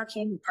 minutes for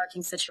parking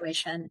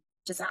situation,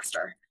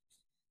 disaster.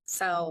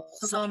 So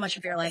much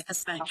of your life is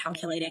spent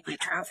calculating like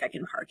traffic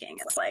and parking.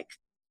 It's like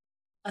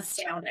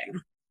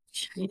astounding.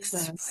 Makes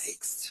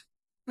sense.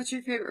 What's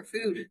your favorite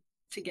food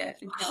to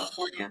get in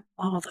California?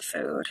 All the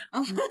food.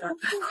 Oh,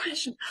 Good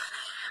question.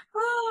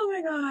 Oh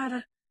my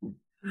God.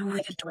 I'm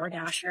like a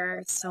DoorDasher.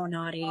 It's so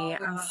naughty.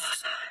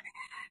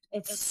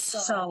 It's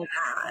so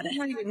bad. I'm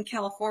not even in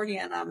California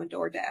and I'm a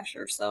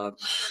DoorDasher, so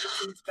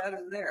it's better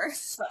there.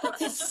 So.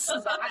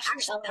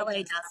 Actually, LA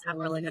does have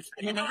really good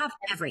food. And they have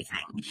everything.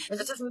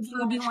 There's just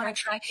food you want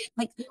to try.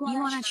 Like, you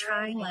want to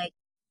try, like,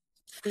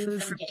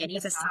 food from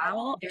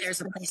Guinea-Bissau.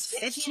 There's a place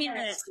 15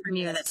 minutes from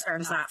you that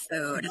serves that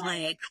food.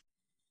 Like,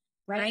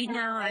 right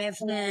now I have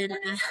been...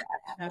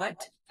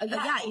 What?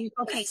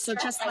 Okay, so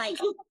just, like,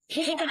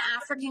 pick an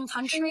African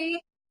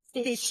country,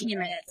 15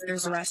 minutes,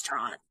 there's a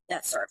restaurant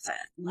that serves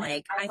it.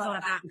 Like, I thought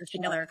of that in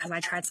particular because I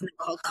tried something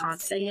called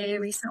consommé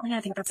recently. I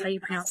think that's how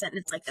you pronounce it. And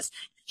it's like this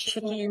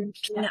chicken,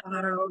 peanut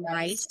butter,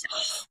 rice.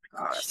 Oh my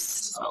God,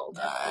 it's so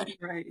good.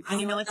 Right.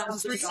 I know it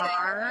sounds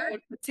bizarre.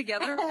 Put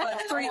together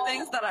like 3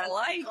 things that I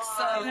like.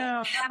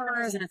 So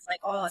Peppers, and it's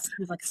like, oh, it's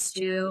kind of like a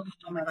stew.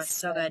 Oh my God, it's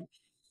so good.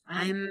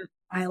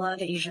 I love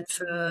Asian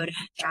food,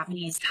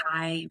 Japanese,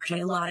 Thai.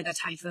 A lot of good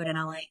Thai food in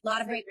LA. A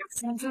lot of great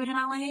Mexican food in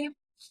LA.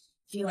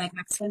 If you like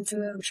Mexican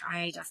food, which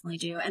I definitely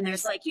do. And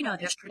there's like, you know,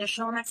 there's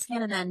traditional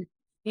Mexican, and then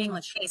being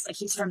with Chase, like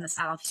he's from the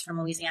South, he's from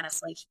Louisiana,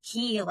 so like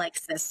he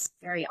likes this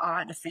very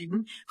odd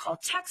thing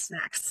called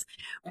Tex-Mex.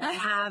 I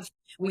have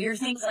weird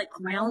things like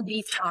ground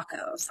beef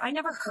tacos. I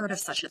never heard of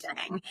such a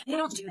thing. They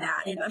don't do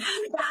that. And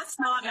that's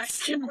not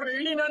Mexican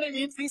food, you know what I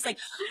mean? So he's like,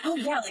 oh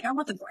yeah, like I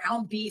want the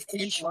ground beef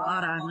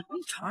enchilada. I'm like, what are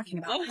you talking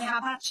about? I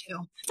have that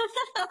too.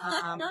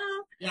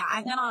 Yeah,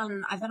 I've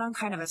been on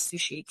kind of a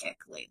sushi kick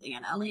lately,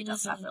 and LA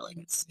does have really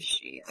good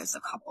sushi. There's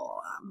a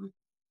couple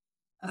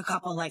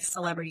like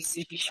celebrity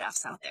sushi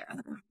chefs out there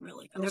that are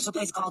really good. There's a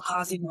place called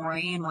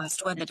Kazumori in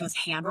Westwood that does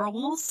hand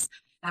rolls.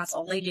 That's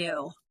all they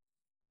do.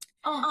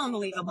 Oh,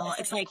 unbelievable.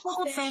 It's like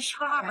cold fish,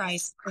 hot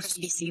rice,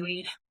 crispy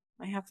seaweed.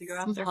 I have to go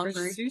out there for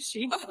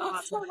sushi. Oh,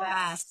 it's the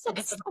best.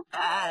 It's the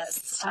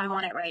best. I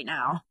want it right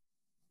now.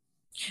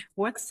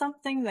 What's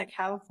something that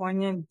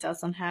California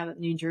doesn't have that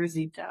New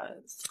Jersey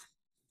does?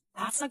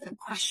 That's a good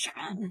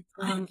question.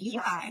 You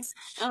guys,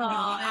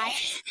 I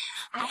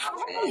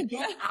haven't really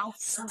been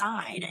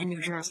outside in New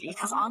Jersey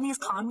because on these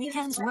con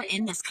weekends, we're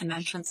in this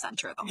convention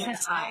center the whole I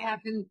time.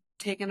 haven't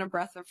taken a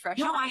breath of fresh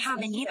air. No, I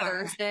haven't either.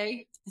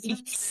 Thursday.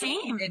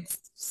 Same.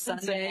 It's It's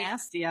Sunday.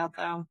 nasty out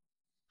though.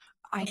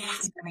 It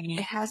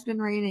has been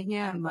raining,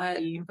 yeah, but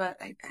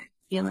I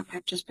feel like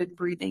I've just been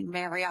breathing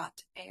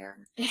Marriott air.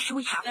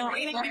 We have been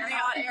breathing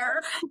Marriott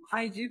air.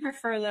 I do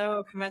prefer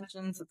though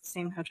conventions at the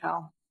same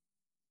hotel.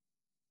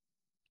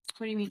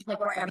 What do you mean? Like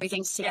where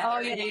everything's together. Oh,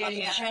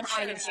 yeah.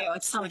 I do too.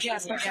 It's so much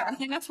easier. I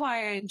think that's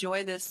why I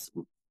enjoy this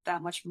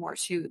that much more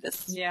too.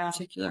 This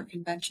particular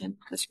convention,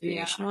 this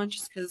creation one,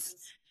 just because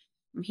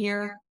I'm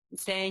here, I'm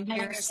staying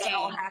here, it's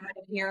all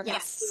happening here,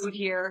 Yes. food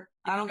here.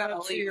 I don't gotta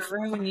go to leave. your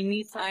room when you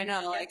need I something.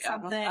 know, like I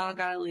don't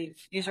gotta leave.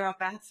 Use your own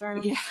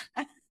bathroom.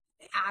 Yeah.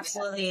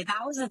 Absolutely.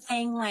 That was a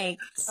thing, like,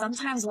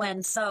 sometimes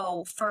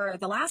for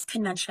the last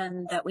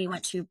convention that we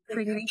went to,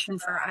 pre-creation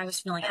for I Was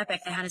Feeling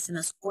Epic, they had us in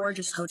this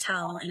gorgeous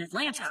hotel in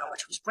Atlanta,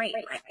 which was great,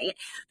 right?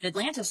 But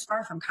Atlanta's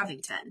far from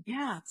Covington.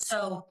 Yeah.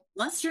 So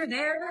once you're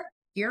there,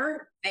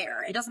 you're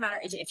there. It doesn't matter.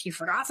 If you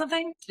forgot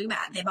something, too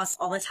bad. They bust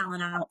all the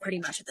talent out pretty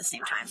much at the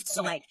same time.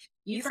 So, like,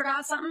 you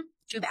forgot something,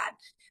 too bad.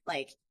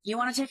 Like, you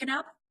want to take a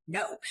nap?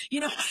 No.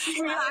 You know,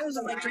 I was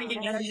like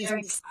drinking energy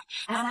drinks.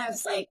 And I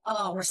was like,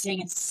 oh, we're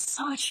staying in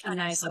such a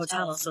nice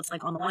hotel. So it's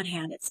like, on the one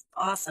hand, it's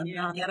awesome. You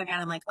know, on the other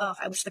hand, I'm like, oh,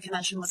 I wish the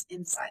convention was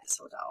inside this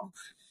hotel.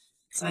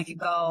 So I could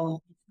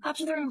go up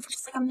to the room for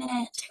just like a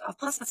minute.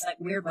 Plus, it's like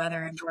weird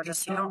weather in Georgia,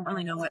 so you don't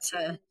really know what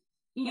to,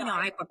 you know,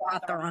 I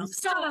brought the wrong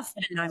stuff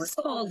and I was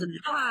cold and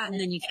hot, and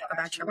then you can't go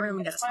back to your room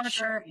and get a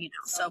sweatshirt, you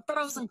know. So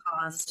pros and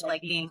cons to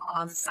like being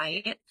on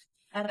site.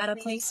 at a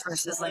place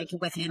versus like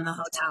within the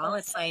hotel.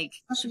 It's like,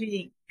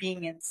 Especially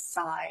being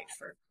inside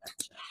for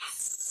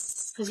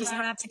because you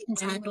don't have to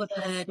contend with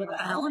the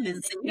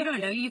elements. And you don't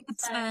know, you could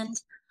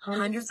spend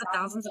hundreds of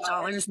thousands of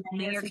dollars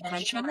planning your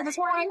convention and it's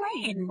pouring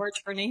rain. or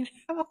tornado.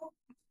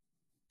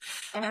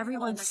 And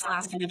everyone's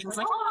last convention was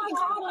like, oh my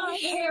God, my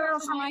hair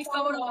from my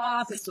photo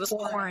office was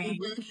pouring.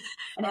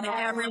 And then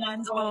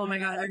everyone's, oh my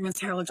God, everyone's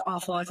hair looked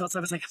awful. I felt so,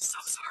 I was like, I'm so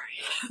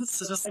sorry.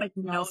 So just like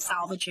no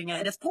salvaging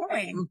it. It's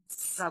pouring.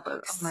 Stop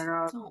it. Oh my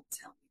God. Don't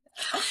tell me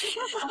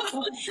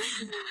that.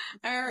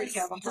 I already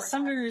have a The hard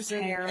summers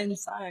hair. are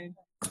inside.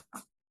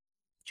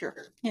 Sure.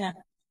 Yeah.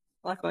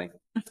 Luckily.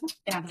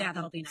 Yeah,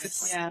 that'll be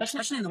nice. Yeah.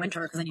 Especially in the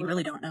winter, because then you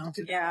really don't know.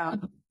 Yeah.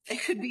 It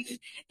could be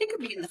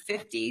in the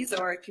 50s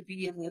or it could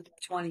be in the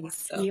 20s.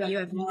 So. You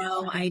have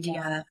no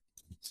idea.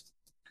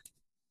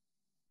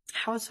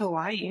 How's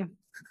Hawaii?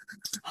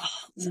 Oh,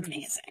 it's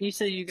amazing. You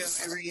said you go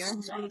every year?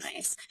 So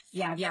nice.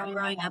 Yeah,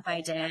 growing up I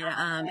did.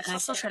 And I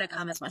still try to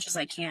come as much as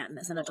I can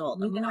as an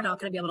adult. We were not going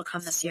to be able to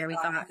come this year, we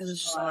thought, because it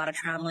was just a lot of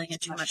traveling and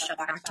too much stuff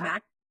back to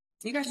back.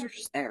 You guys were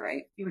just there,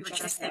 right? We were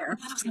just there.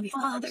 That was going to be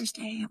Father's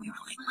Day, and we were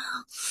like,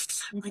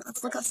 well,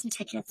 let's look up some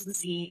tickets and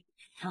see.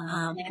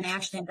 And they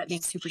actually ended up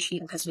being super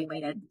cheap because we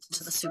waited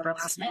to the super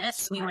last minute.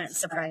 So we went and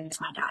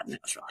surprised my dad, and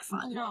it was really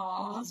fun.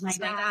 No. It was my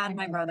dad,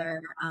 my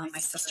brother, my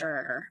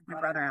sister, my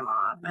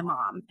brother-in-law, my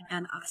mom,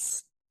 and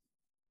us,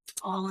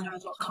 all in our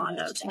little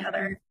condo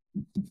together.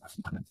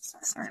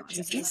 Sorry, my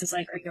face is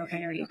like, are you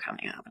okay? Are you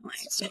coming up? I'm like,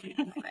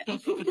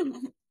 Do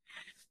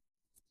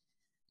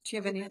you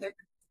have any other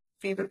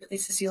favorite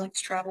places you like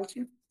to travel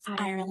to?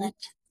 Ireland.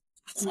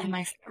 That's like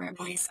my favorite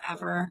place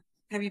ever.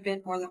 Have you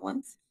been more than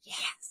once?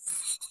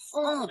 Yes.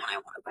 Oh, I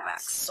want to go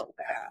back so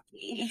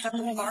badly.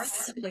 The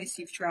farthest place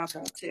you've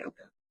traveled to?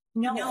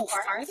 No,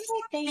 farthest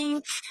I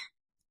think.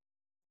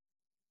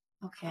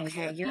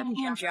 Okay,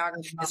 European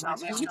geography is not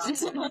my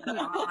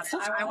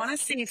I want to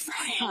say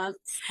France.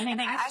 I mean,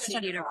 I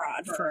studied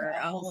abroad for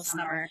a whole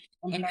summer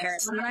in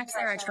Paris. And the next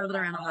year I traveled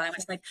around a lot. I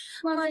was like,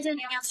 London,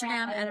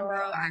 Amsterdam,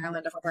 Edinburgh,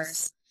 Ireland, of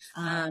course.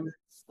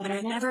 But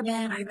I've never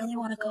been. I really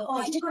want to go. Oh,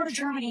 I did go to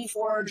Germany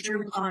for the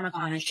German Comic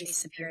Con. I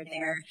just appeared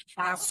there.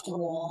 That was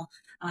cool.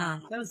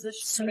 That was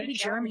this So maybe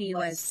Germany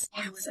was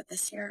it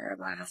this year or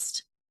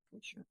last?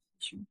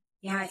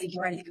 Yeah, I think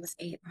you're right. I think it was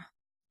April.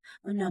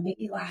 Oh no,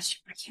 maybe last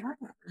year. I can't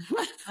remember.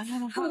 I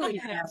don't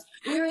know.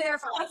 We were there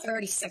for like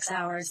 36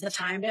 hours. The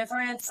time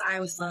difference, I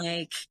was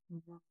like,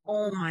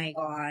 oh my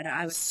God,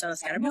 I was so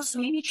scared. No, so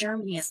maybe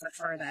Germany is the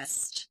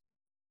furthest.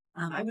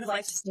 I would have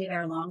liked to stay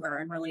there longer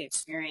and really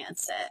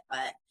experience it,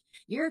 but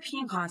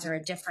European cons are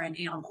a different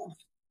animal.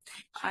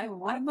 I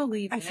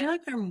believe. I feel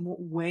like they're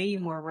way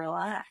more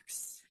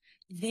relaxed.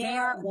 They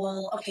are,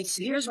 well, okay,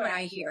 so here's what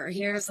I hear.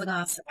 Here's the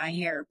gossip I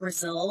hear.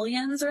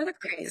 Brazilians are the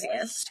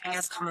craziest.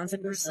 As cons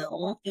in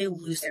Brazil, they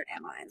lose their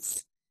damn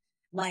minds.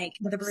 Like,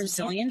 the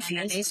Brazilian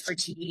fan base for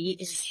TV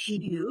is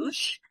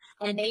huge.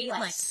 And they,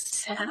 like,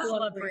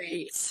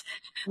 celebrate.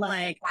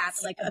 Like,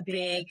 that's like a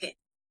big,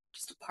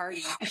 Just a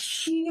party. a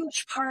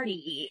huge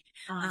party.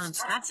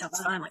 So that sounds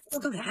fun. Like,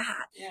 let's go to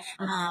that. Yeah.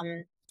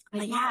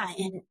 But yeah,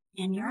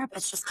 in Europe,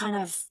 it's just kind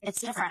of, it's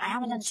different. I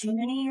haven't done too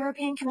many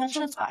European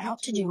conventions, but I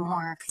hope to do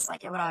more because,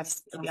 like, it would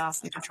obviously be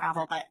awesome to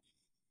travel. But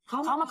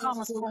Comic-Con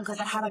was cool because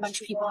it had a bunch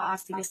of people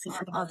obviously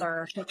from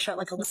other picture,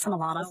 like Alyssa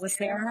Milano was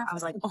there. I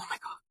was like, oh my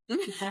God.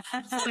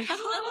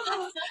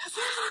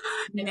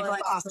 Nikolai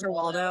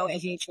Coster-Waldau,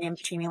 aka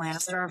Jaime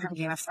Lannister from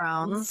Game of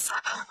Thrones.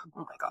 Oh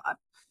my God.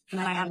 And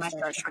then I had my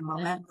starstruck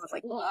moment. I was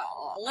like,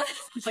 wow.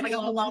 It's like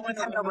alone with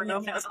him over and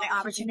over. It was my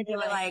opportunity to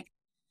be like,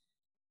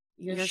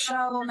 your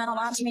show meant a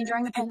lot to me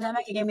during the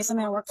pandemic. It gave me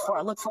something to look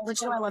forward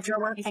to. I loved your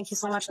work. Thank you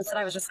so much. Instead,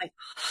 I was just like,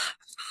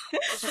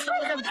 it's just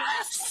like the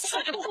best.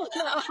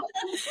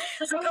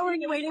 It's like, oh, were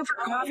you waiting for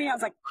coffee? I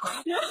was like,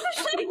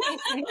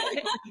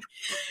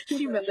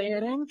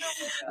 humiliating.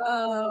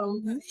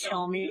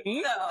 Kill me.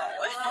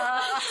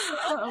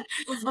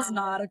 This was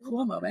not a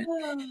cool moment.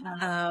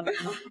 I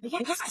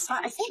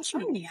think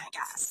Germany, I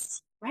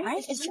guess.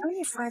 Right? Is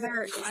Germany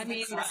further? I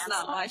mean, that's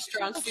not my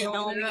strong suit.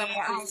 No,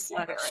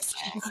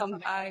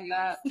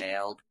 I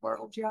failed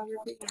world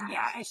geography.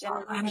 Yeah, I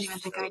don't even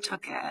think I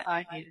took it.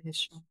 I hated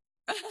history.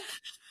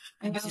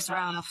 It was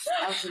rough.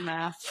 I was in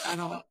math. I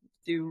don't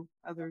do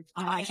other.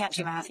 Oh, I can't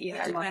do math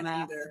either. I love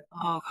math.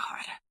 Oh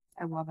God,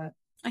 I love it.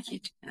 I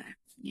can't do that.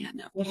 Yeah,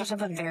 no. you have to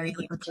have a very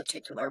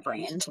particular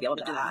brain to be able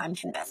to do that. I'm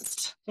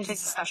convinced. It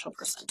takes a special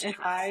person to. If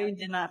I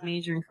did not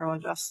major in criminal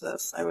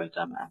justice, I would have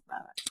done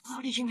mathematics.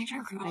 Oh, did you major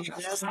in criminal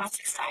justice? That's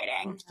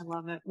exciting. I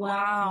love it.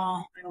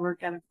 Wow. I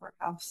work at a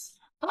courthouse.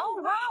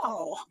 Oh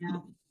wow. Yeah.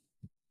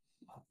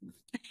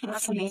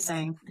 That's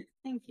amazing.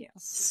 Thank you.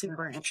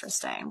 Super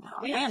interesting.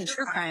 And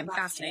true crime,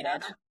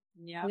 fascinated.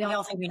 Yeah. We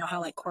all think we know how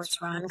like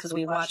courts run because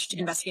we watched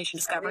Investigation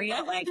Discovery.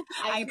 But, like,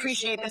 I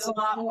appreciate this a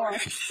lot more.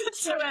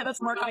 So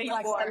that's more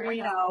complex than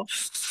we know.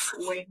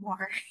 Way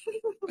more.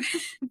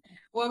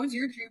 What was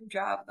your dream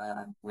job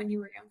when you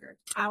were younger?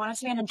 I wanted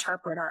to be an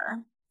interpreter.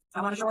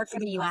 I wanted to work for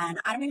the UN.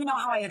 I don't even know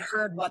how I had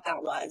heard what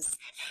that was,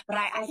 but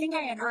I think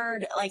I had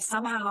heard like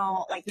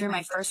somehow like through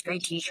my first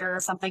grade teacher or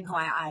something who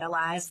I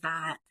idolized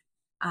that,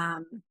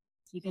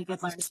 you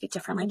could learn to speak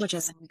different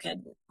languages and you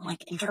could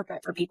like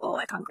interpret for people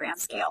like on grand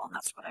scale. And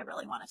that's what I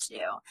really wanted to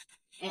do.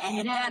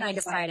 And then I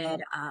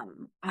decided,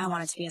 I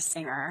wanted to be a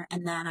singer.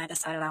 And then I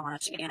decided I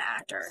wanted to be an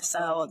actor.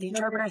 So the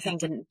interpreter thing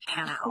didn't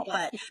pan out,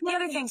 but the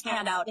other things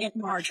panned out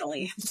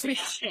marginally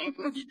speaking,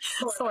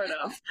 sort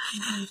of.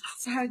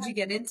 So how did you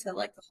get into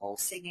like the whole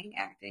singing,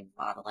 acting,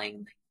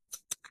 modeling?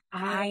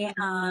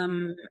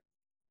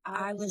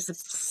 I was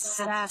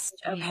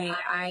obsessed. Okay,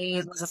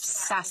 I was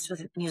obsessed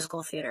with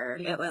musical theater.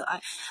 It was.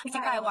 I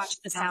think I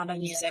watched The Sound of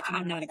Music.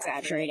 I'm not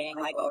exaggerating.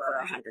 Like over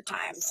 100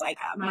 times. Like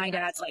my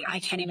dad's like,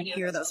 I can't even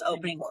hear those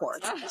opening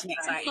chords. It gives me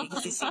anxiety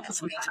because he's seen it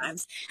so many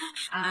times.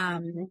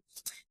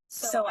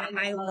 So I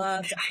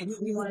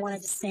really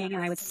wanted to sing,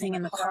 and I would sing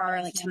in the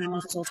car, like to my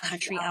mom's old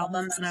country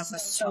albums, and I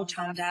was so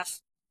tone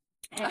deaf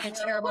and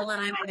terrible.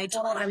 And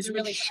I was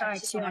really shy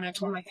too, and I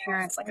told my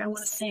parents, like, I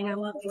want to sing, I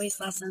want voice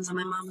lessons, and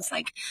my mom was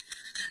like,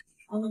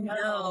 oh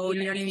no,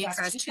 you know what I mean? Because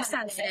I was too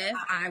sensitive.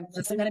 I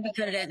wasn't going to be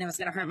good at it, and it was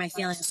going to hurt my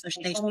feelings. So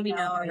they told me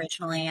no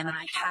originally, and then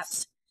I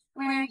kept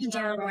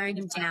wearing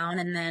them down,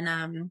 and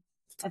then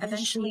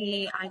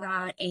eventually I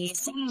got a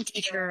singing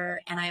teacher,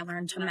 and I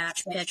learned to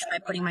match pitch by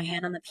putting my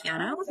hand on the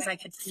piano because I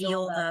could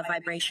feel the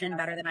vibration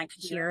better than I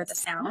could hear the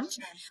sound.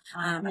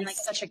 I'm like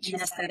such a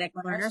kinesthetic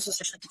learner, so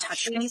such like a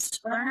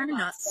touch-based learner,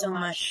 not so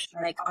much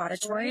like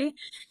auditory.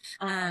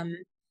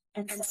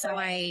 And so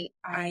I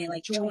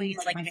like joined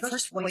like my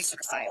first voice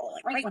recital,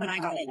 like right when I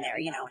got in there,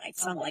 you know, and I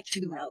sung like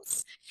 2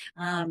 notes.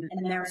 And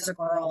there was a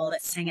girl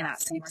that sang in that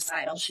same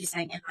recital. She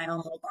sang In My Own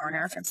Little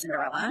Corner from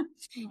Cinderella,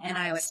 and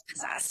I was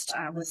possessed.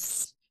 I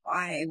was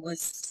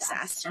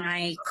obsessed, and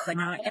I could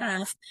not get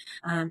enough.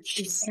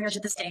 She's a singer to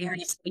this day. Her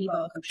name's Katie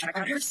Bogue. Check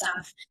out her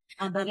stuff.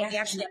 But we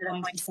actually ended up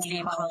going to the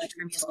same college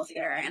for musical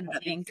theater. I ended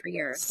up being 3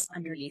 years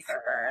underneath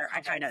her.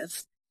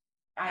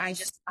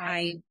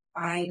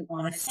 I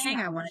wanted to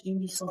sing. I wanted to do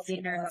musical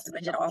theater. That's what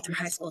I did all through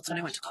high school. It's what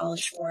I went to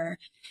college for.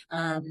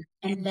 And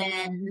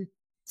then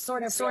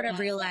sort of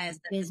realized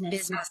the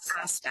business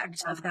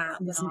aspect of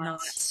that was not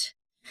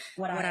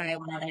what I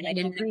wanted. I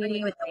didn't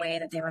agree with the way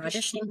that they were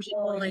auditioning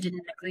people. I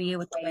didn't agree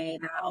with the way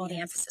that all the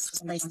emphasis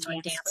was placed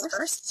on dance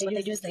first. So what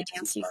they do is they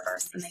dance you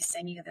first, then they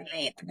sing you, then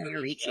they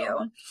read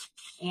you.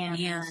 And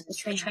the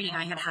training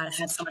I had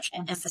so much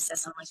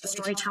emphasis on like the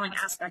storytelling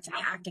aspect and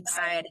the acting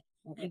side,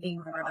 and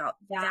being more about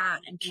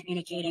that and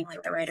communicating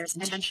like the writer's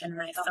intention.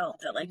 And I felt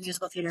that like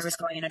musical theater was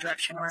going in a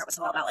direction where it was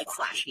all about like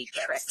flashy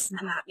tricks,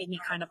 and that made me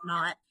kind of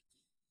not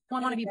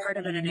want to be part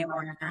of it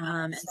anymore.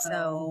 And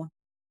so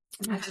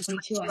after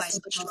 22, I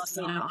switched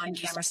mostly on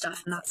camera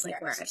stuff, and that's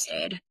like where I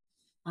stayed.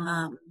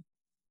 But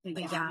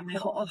yeah,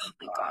 oh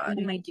my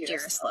God, my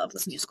dearest love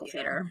was musical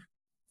theater.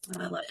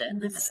 I loved it,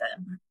 and I miss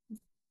it.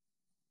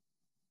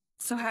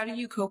 So how do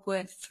you cope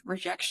with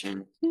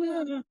rejection?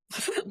 I'm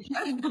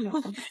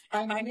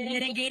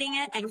mitigating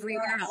it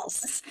everywhere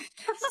else.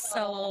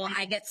 So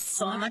I get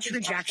so much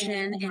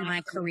rejection in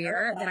my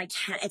career that I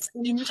can't, it's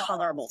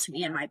intolerable to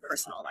me in my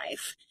personal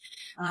life.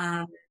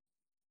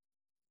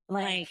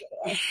 Like,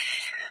 I'm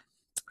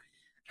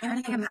trying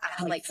to think of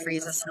how to like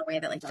phrase this in a way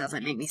that like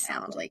doesn't make me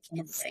sound like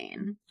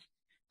insane.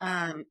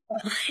 Like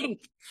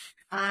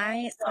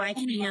I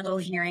can handle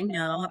hearing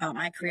no about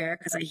my career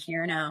because I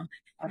hear no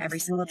every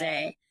single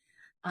day.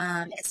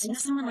 As soon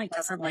as someone like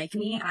doesn't like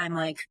me, I'm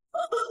like,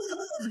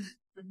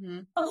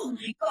 oh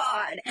my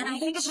God. And I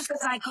think it's just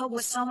because I cope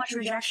with so much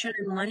rejection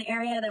in one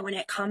area that when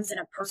it comes in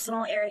a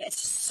personal area,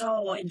 it's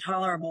so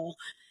intolerable.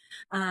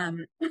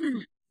 I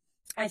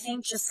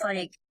think just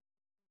like,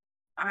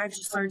 I've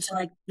just learned to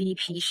like be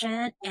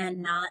patient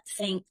and not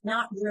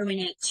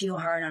ruminate too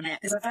hard on it.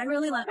 Because if I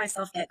really let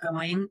myself get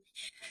going,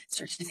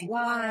 start to think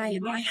why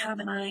and why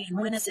haven't I and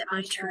when is it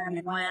my turn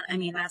and when, I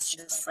mean, that's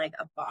just like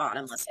a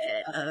bottomless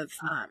pit of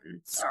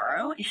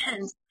sorrow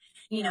and,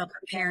 you know,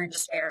 compare and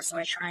despair. So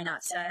I try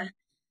not to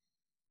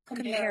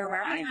compare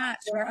where I'm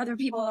at to where other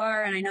people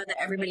are. And I know that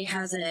everybody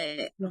has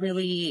a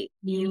really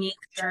unique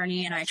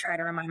journey. And I try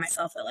to remind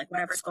myself that like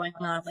whatever's going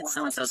on, like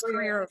so-and-so's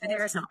career over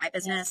there is not my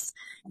business.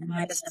 And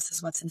my business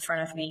is what's in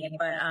front of me.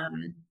 But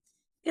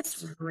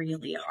it's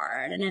really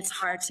hard. And it's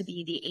hard to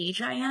be the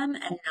age I am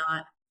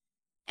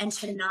and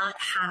to not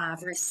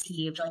have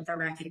received like the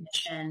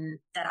recognition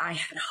that I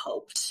had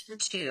hoped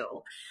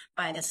to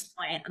by this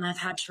point. And I've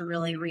had to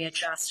really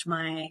readjust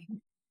my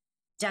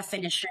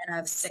definition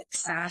of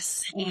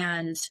success,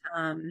 and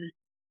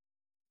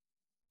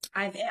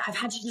I've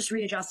had to just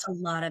readjust a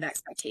lot of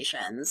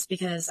expectations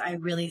because I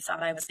really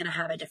thought I was going to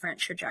have a different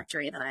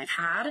trajectory than I've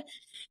had,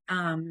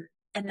 and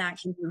that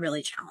can be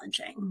really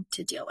challenging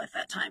to deal with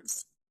at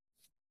times.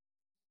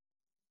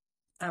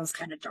 That was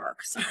kind of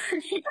dark. Sorry.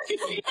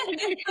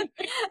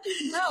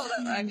 No,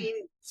 I mean,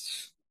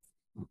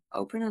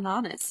 open and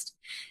honest.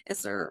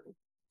 Is there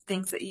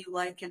things that you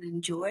like and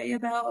enjoy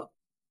about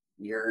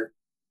your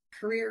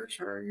careers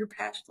or your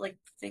past, like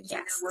things that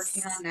you're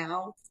working on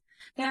now?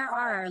 There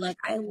are, like,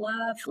 I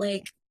love,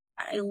 like,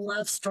 I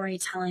love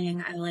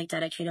storytelling. I like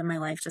dedicated my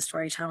life to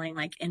storytelling,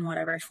 like in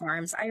whatever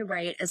forms. I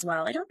write as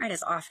well. I don't write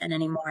as often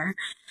anymore.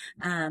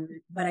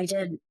 But I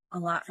did a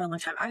lot for a long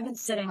time. I've been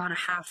sitting on a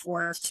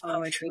half-worked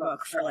poetry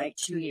book for like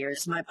 2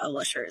 years. My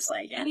publisher's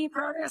like, any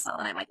progress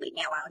on it? I'm like, leave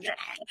me alone,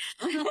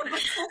 Jenny.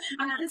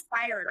 I'm not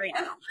inspired right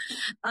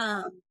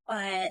now.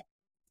 But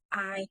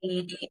I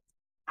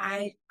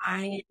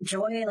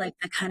enjoy like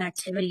the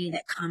connectivity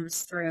that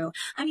comes through.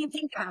 I mean,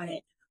 think about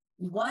it.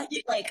 What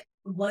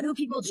do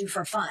people do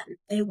for fun?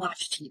 They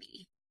watch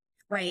TV,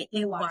 right?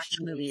 They watch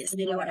movies.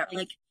 They do whatever.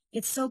 Like,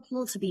 it's so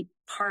cool to be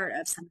part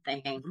of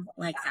something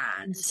like that.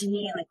 And to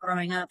me, like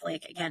growing up,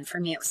 like again,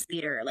 for me, it was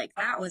theater. Like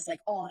that was like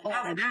all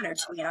that mattered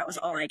to me. That was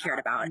all I cared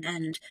about.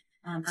 And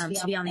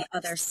to be on the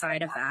other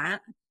side of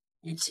that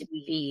and to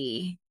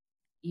be,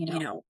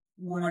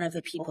 one of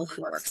the people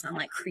who works on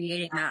like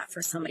creating that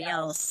for somebody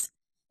else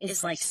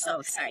is like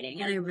so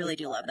exciting. And I really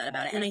do love that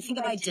about it. And I think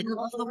if I didn't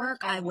love the work,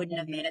 I wouldn't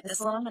have made it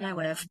this long and I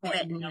would have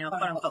quit and,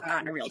 quote unquote,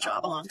 gotten a real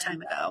job a long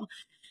time ago.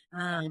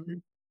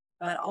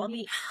 But I'm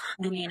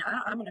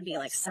going to be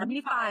like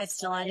 75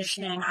 still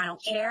auditioning. I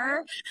don't care.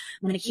 I'm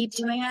going to keep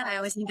doing it. I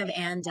always think of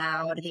Ann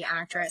Dowd, the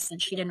actress,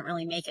 and she didn't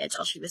really make it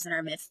till she was in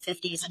her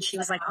mid-50s. And she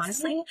was like,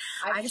 honestly,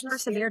 I just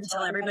persevered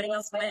until everybody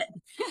else quit.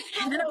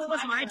 And then it was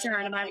my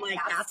turn. And I'm like,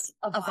 that's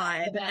a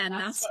vibe. And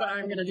that's what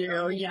I'm going to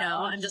do.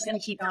 I'm just going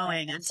to keep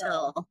going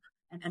until,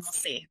 and we'll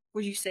see.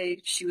 Would you say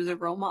she was a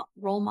role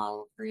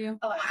model for you?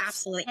 Oh,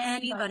 absolutely.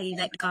 Anybody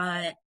that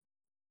got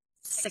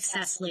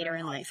success later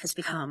in life has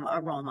become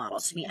a role model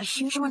to me. A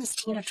huge one is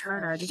Tina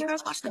Turner. Did you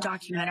guys watch the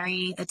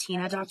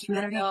Tina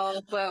documentary?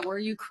 No, but were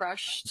you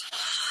crushed?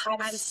 I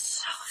was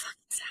so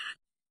fucking sad.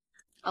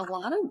 A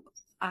lot of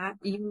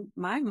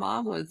my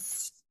mom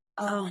was.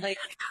 Oh, like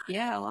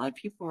yeah, a lot of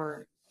people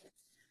were.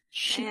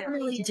 She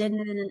really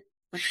didn't.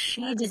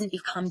 She didn't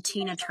become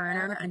Tina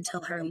Turner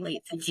until her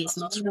late 50s.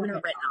 Most women are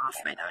written off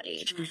by that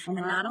age. And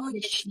not only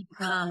did she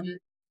become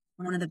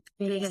one of the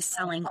biggest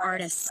selling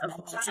artists of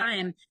all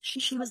time,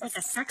 she was like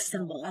a sex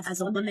symbol as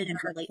a woman in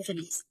her late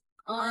 50s.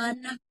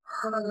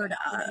 Unheard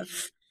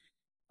of.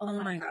 Oh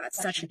my God,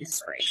 such an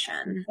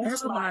inspiration.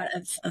 There's a lot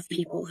of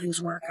people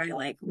whose work I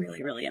like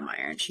really, really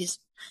admire. And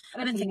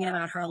I've been thinking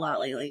about her a lot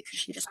lately because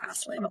she just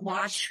passed away. But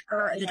watch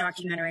the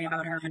documentary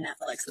about her on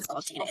Netflix. It's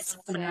called Tina. It's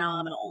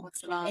phenomenal.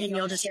 And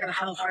you'll just hear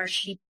how hard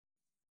she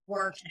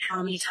worked and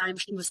how many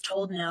times she was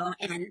told no.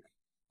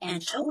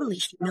 And totally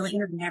humiliated.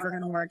 You're never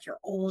going to work. You're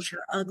old.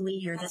 You're ugly.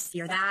 You're this.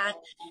 You're that.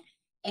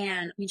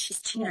 And I mean, she's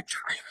Tina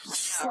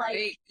Turner.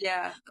 Like,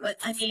 yeah. But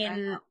I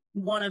mean,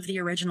 one of the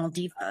original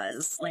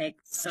divas. Like,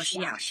 so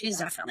she's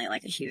definitely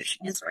like a huge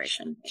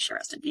inspiration. May she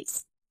rest in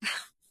peace.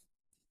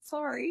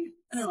 Sorry.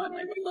 I don't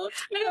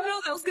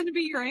know that was going to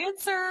be your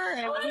answer.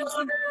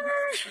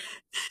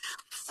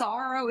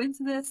 Sorrow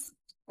into this.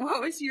 What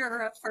was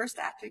your first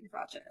acting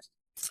project?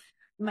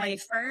 My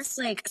first,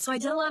 so I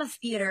did a lot of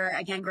theater,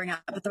 again, growing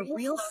up, but the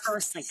real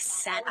first,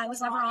 set I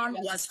was ever on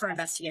was for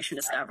Investigation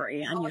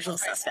Discovery, Unusual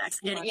Suspects,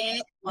 and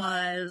it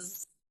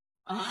was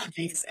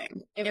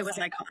amazing. It was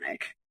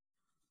iconic.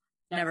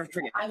 Never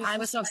forget. I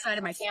was so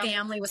excited. My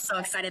family was so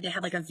excited. They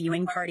had, a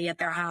viewing party at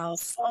their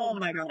house. Oh,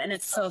 my God. And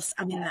it's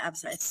the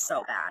episode, it's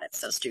so bad. It's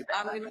so stupid.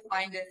 I'm going to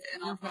find it,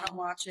 and I'm going to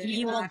watch it.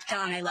 You will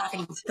die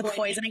laughing. The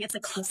poisoning, it's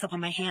a close-up on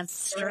my hands,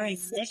 stirring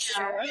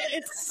mixture.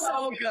 It's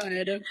so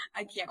good.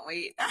 I can't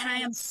wait. And I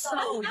am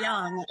so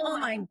young. Oh,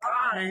 my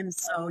God, I am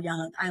so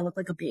young. I look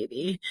like a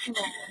baby.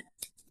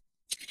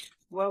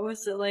 What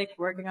was it like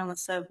working on the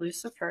set of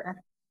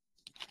Lucifer?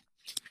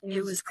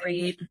 It was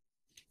great.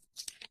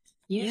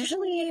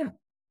 Usually,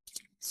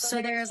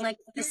 so there's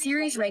the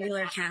series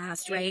regular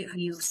cast, right, who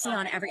you see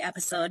on every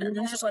episode, and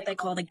then there's what they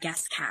call the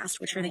guest cast,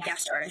 which are the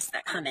guest artists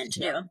that come in to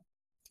do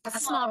a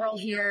small role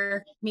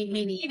here,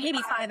 maybe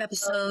 5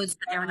 episodes,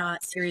 but they're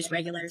not series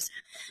regulars.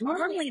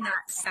 Normally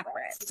that's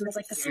separate. So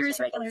it's the series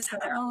regulars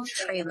have their own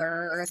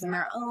trailers and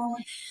their own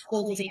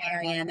holding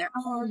area and their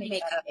own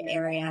makeup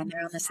area and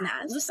their own this and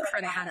that. Lucifer,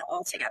 they had it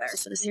all together.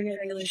 So the series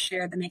regulars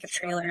shared the makeup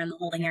trailer and the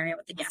holding area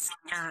with the guest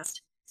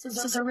cast. So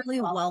it's a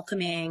really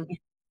welcoming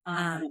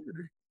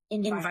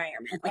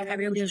environment.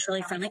 Everybody was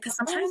really friendly because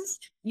sometimes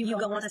you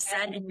go on a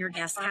set and your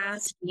guest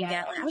cast, you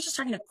get I was just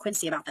talking to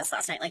Quincy about this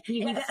last night. And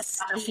you get a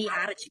stuffy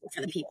attitude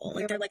from the people.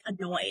 They're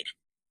annoyed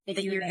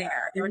that you're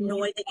there. They're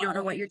annoyed that you don't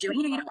know what you're doing.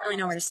 You don't really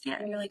know where to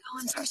stand. And you're like, oh,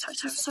 I'm so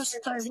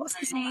sorry. What's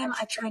his name?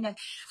 I'm trying to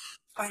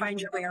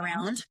find your way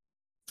around.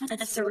 And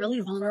it's a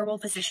really vulnerable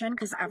position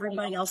because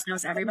everybody else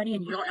knows everybody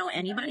and you don't know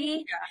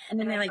anybody. And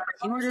then they're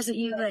bring orders at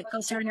you,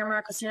 go stand on your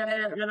mark, go stand,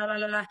 blah, blah,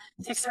 blah, blah,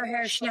 fix her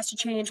hair, she has to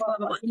change, blah,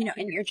 blah, blah,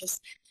 and you're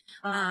just,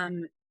 but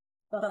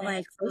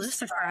for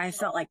Lucifer, I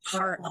felt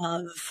part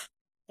of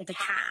the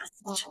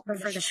cast for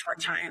the short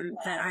time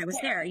that I was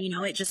there.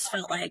 It just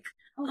felt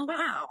oh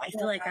wow, I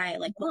feel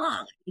I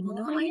belong. People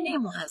know what my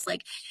name was.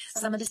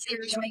 Some of the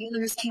series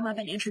regulars came up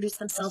and introduced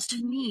themselves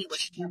to me,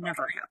 which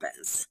never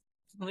happens.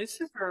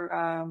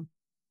 Lucifer,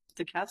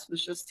 the cast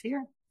was just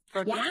here.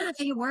 Yeah,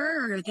 they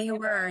were.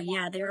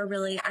 Yeah, they were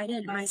really.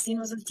 My scene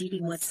was with D.B.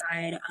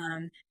 Woodside.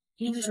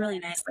 he was really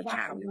nice. Like,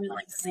 yeah, we were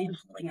like the same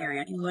holding area.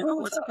 And he was like, oh,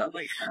 what's up?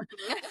 Like,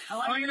 how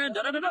long are you gonna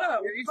where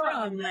are you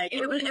from? Like,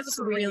 it was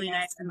a really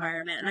nice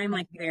environment. And I'm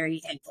like very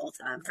thankful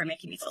to them for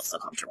making me feel so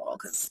comfortable,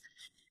 because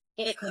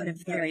it could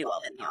have very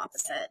well been the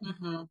opposite.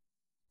 Mm-hmm.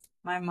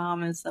 My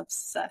mom is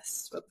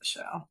obsessed with the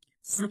show.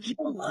 Some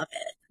people love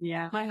it.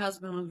 Yeah. My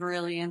husband was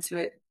really into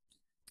it.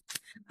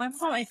 My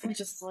mom, I think,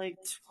 just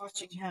liked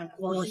watching him.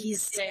 Well,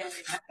 he's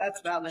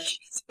That's about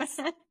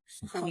it.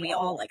 we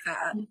all like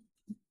that.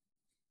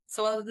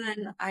 So other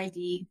than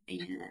ID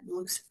and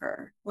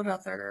Lucifer, what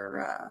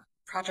other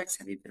projects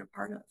have you been a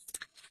part of?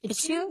 The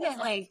two that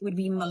like would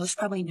be most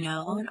probably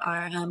known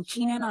are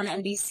Kenan on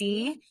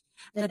NBC.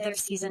 That their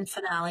season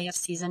finale of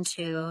season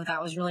 2.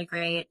 That was really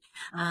great.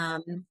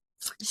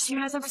 Did you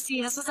guys ever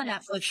see, this was a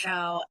Netflix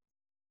show.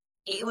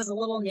 It was a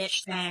little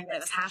niche thing, but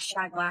it was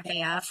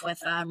 #BlackAF with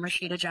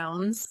Rashida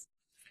Jones.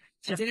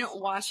 I didn't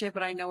watch it,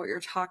 but I know what you're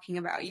talking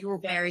about. You were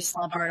Very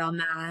small part on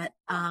that.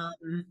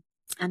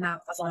 And that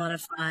was a lot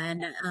of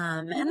fun.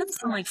 And then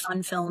some like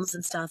fun films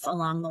and stuff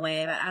along the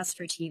way. But as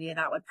for TV,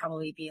 that would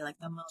probably be like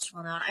the most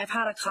well known. I've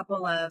had a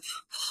couple of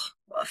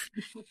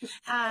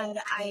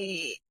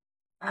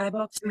I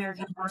booked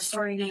American Horror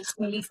Story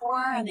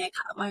 1984, and they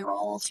cut my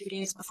role 2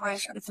 days before I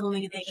started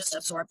filming, and they just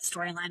absorbed the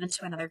storyline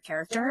into another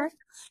character,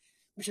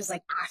 which was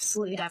like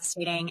absolutely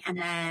devastating. And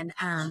then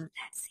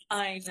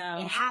I know.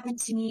 it happened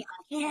to me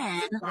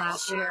again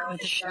last year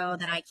with a show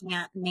that I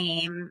can't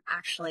name,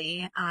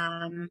 actually.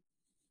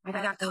 I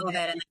got COVID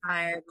and they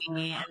hired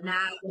me, and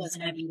that was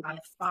going to be by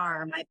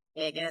far my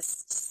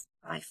biggest,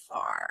 by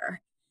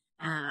far.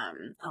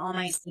 All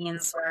my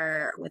scenes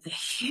were with a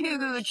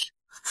huge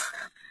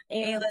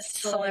A-list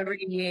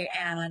celebrity,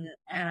 and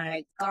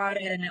I got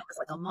it, and it was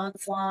like a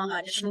month-long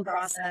audition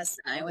process,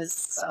 and I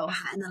was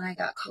and then I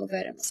got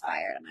COVID and was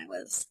fired, and I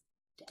was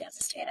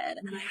devastated,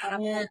 and then I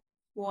haven't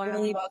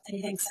really booked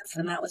anything since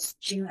then. That was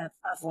June of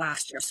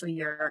last year, so a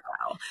year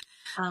ago.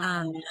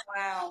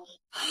 Wow.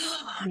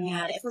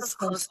 Man, it was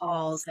close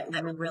calls that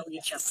were really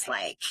just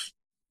like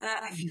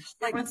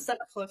One step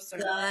closer.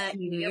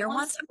 you're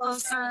one step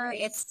closer.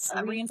 It's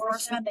a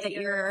reinforcement that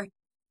you're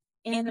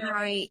in the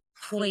right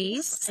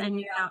place and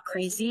you're not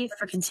crazy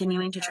for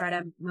continuing to try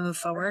to move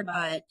forward.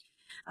 But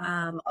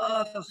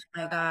oh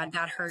my God,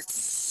 that hurts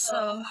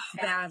so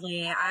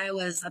badly. I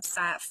was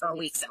upset for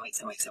weeks and weeks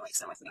and weeks and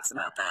weeks and weeks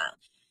about that.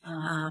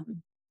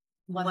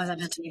 Wasn't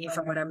meant to be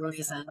for whatever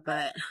reason,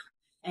 but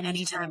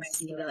anytime I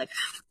see like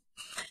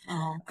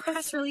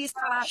press release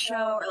for that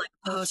show or like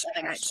post, I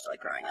think I just like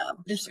growing up.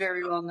 It's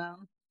very well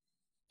known.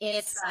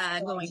 It's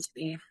going to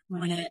be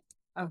when it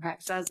Okay.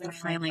 So as it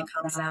finally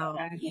comes out.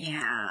 Okay.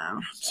 Yeah.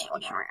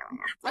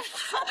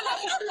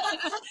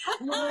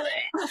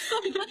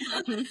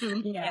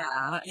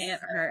 Yeah, it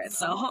hurts.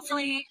 So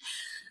hopefully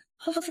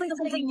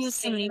something new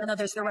soon, even though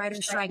there's the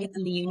writer's strike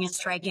and the union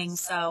striking.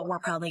 So we're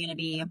probably going to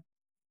be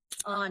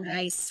on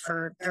ice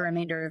for the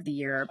remainder of the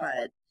year.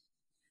 But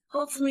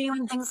hopefully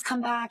when things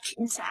come back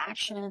into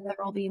action, there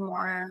will be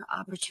more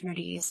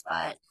opportunities.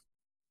 But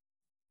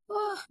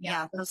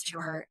yeah, those two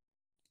hurt.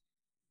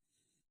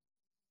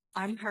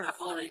 I'm hurt.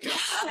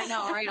 I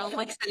know, right? I'm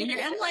like sitting here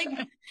and like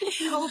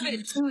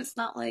COVID too. It's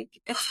not like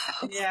it's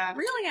Yeah.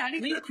 really not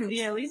even.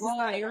 Yeah, at least it's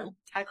not your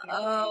technical.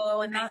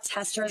 Oh, and that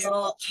test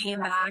result came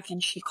back,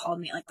 and she called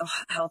me, like the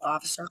health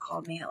officer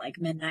called me at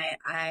like midnight.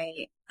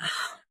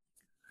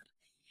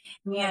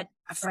 We had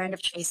a friend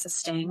of Chase's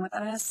staying with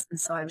us, and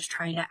so I was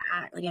trying to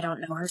act like I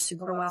don't know her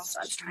super well, so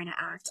I was trying to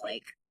act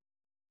like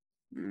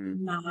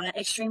not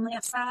extremely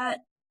upset.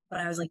 But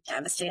I was like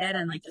devastated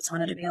and like just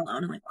wanted to be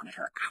alone and like wanted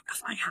her out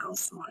of my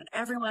house and wanted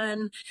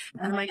everyone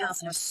out of my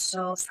house. And I was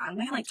so sad. And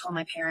I like told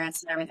my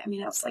parents and everything. I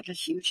mean, it was like a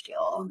huge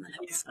deal, and then it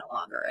was no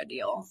longer a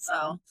deal.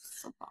 So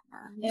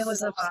it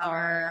was a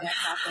bummer.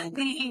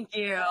 Thank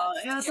you.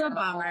 It was a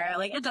bummer.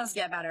 Like it does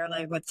get better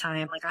like with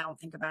time. Like I don't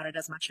think about it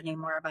as much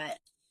anymore, but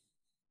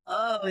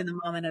in the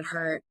moment it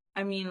hurt.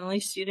 I mean, at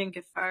least you didn't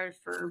get fired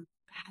for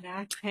bad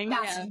acting.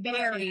 That's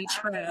very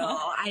true.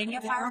 I didn't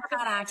get fired for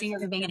bad acting or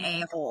for being an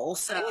a-hole.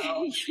 So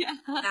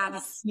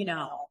that's,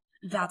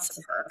 that's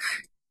the perk.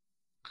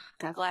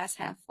 That glass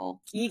half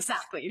full.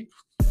 Exactly.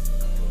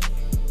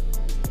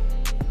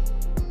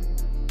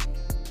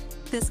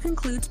 This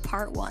concludes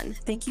part 1.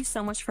 Thank you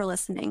so much for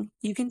listening.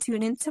 You can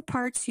tune into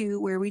part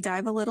 2, where we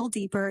dive a little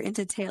deeper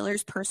into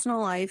Taylor's personal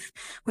life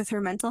with her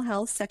mental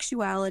health,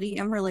 sexuality,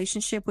 and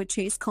relationship with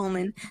Chase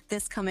Coleman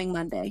this coming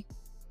Monday.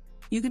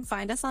 You can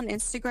find us on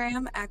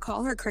Instagram at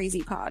Call Her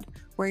Crazy Pod.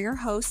 We're your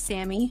hosts,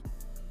 Sammy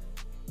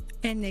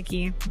and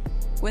Nikki,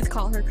 with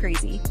Call Her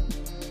Crazy.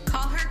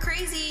 Call her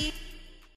crazy.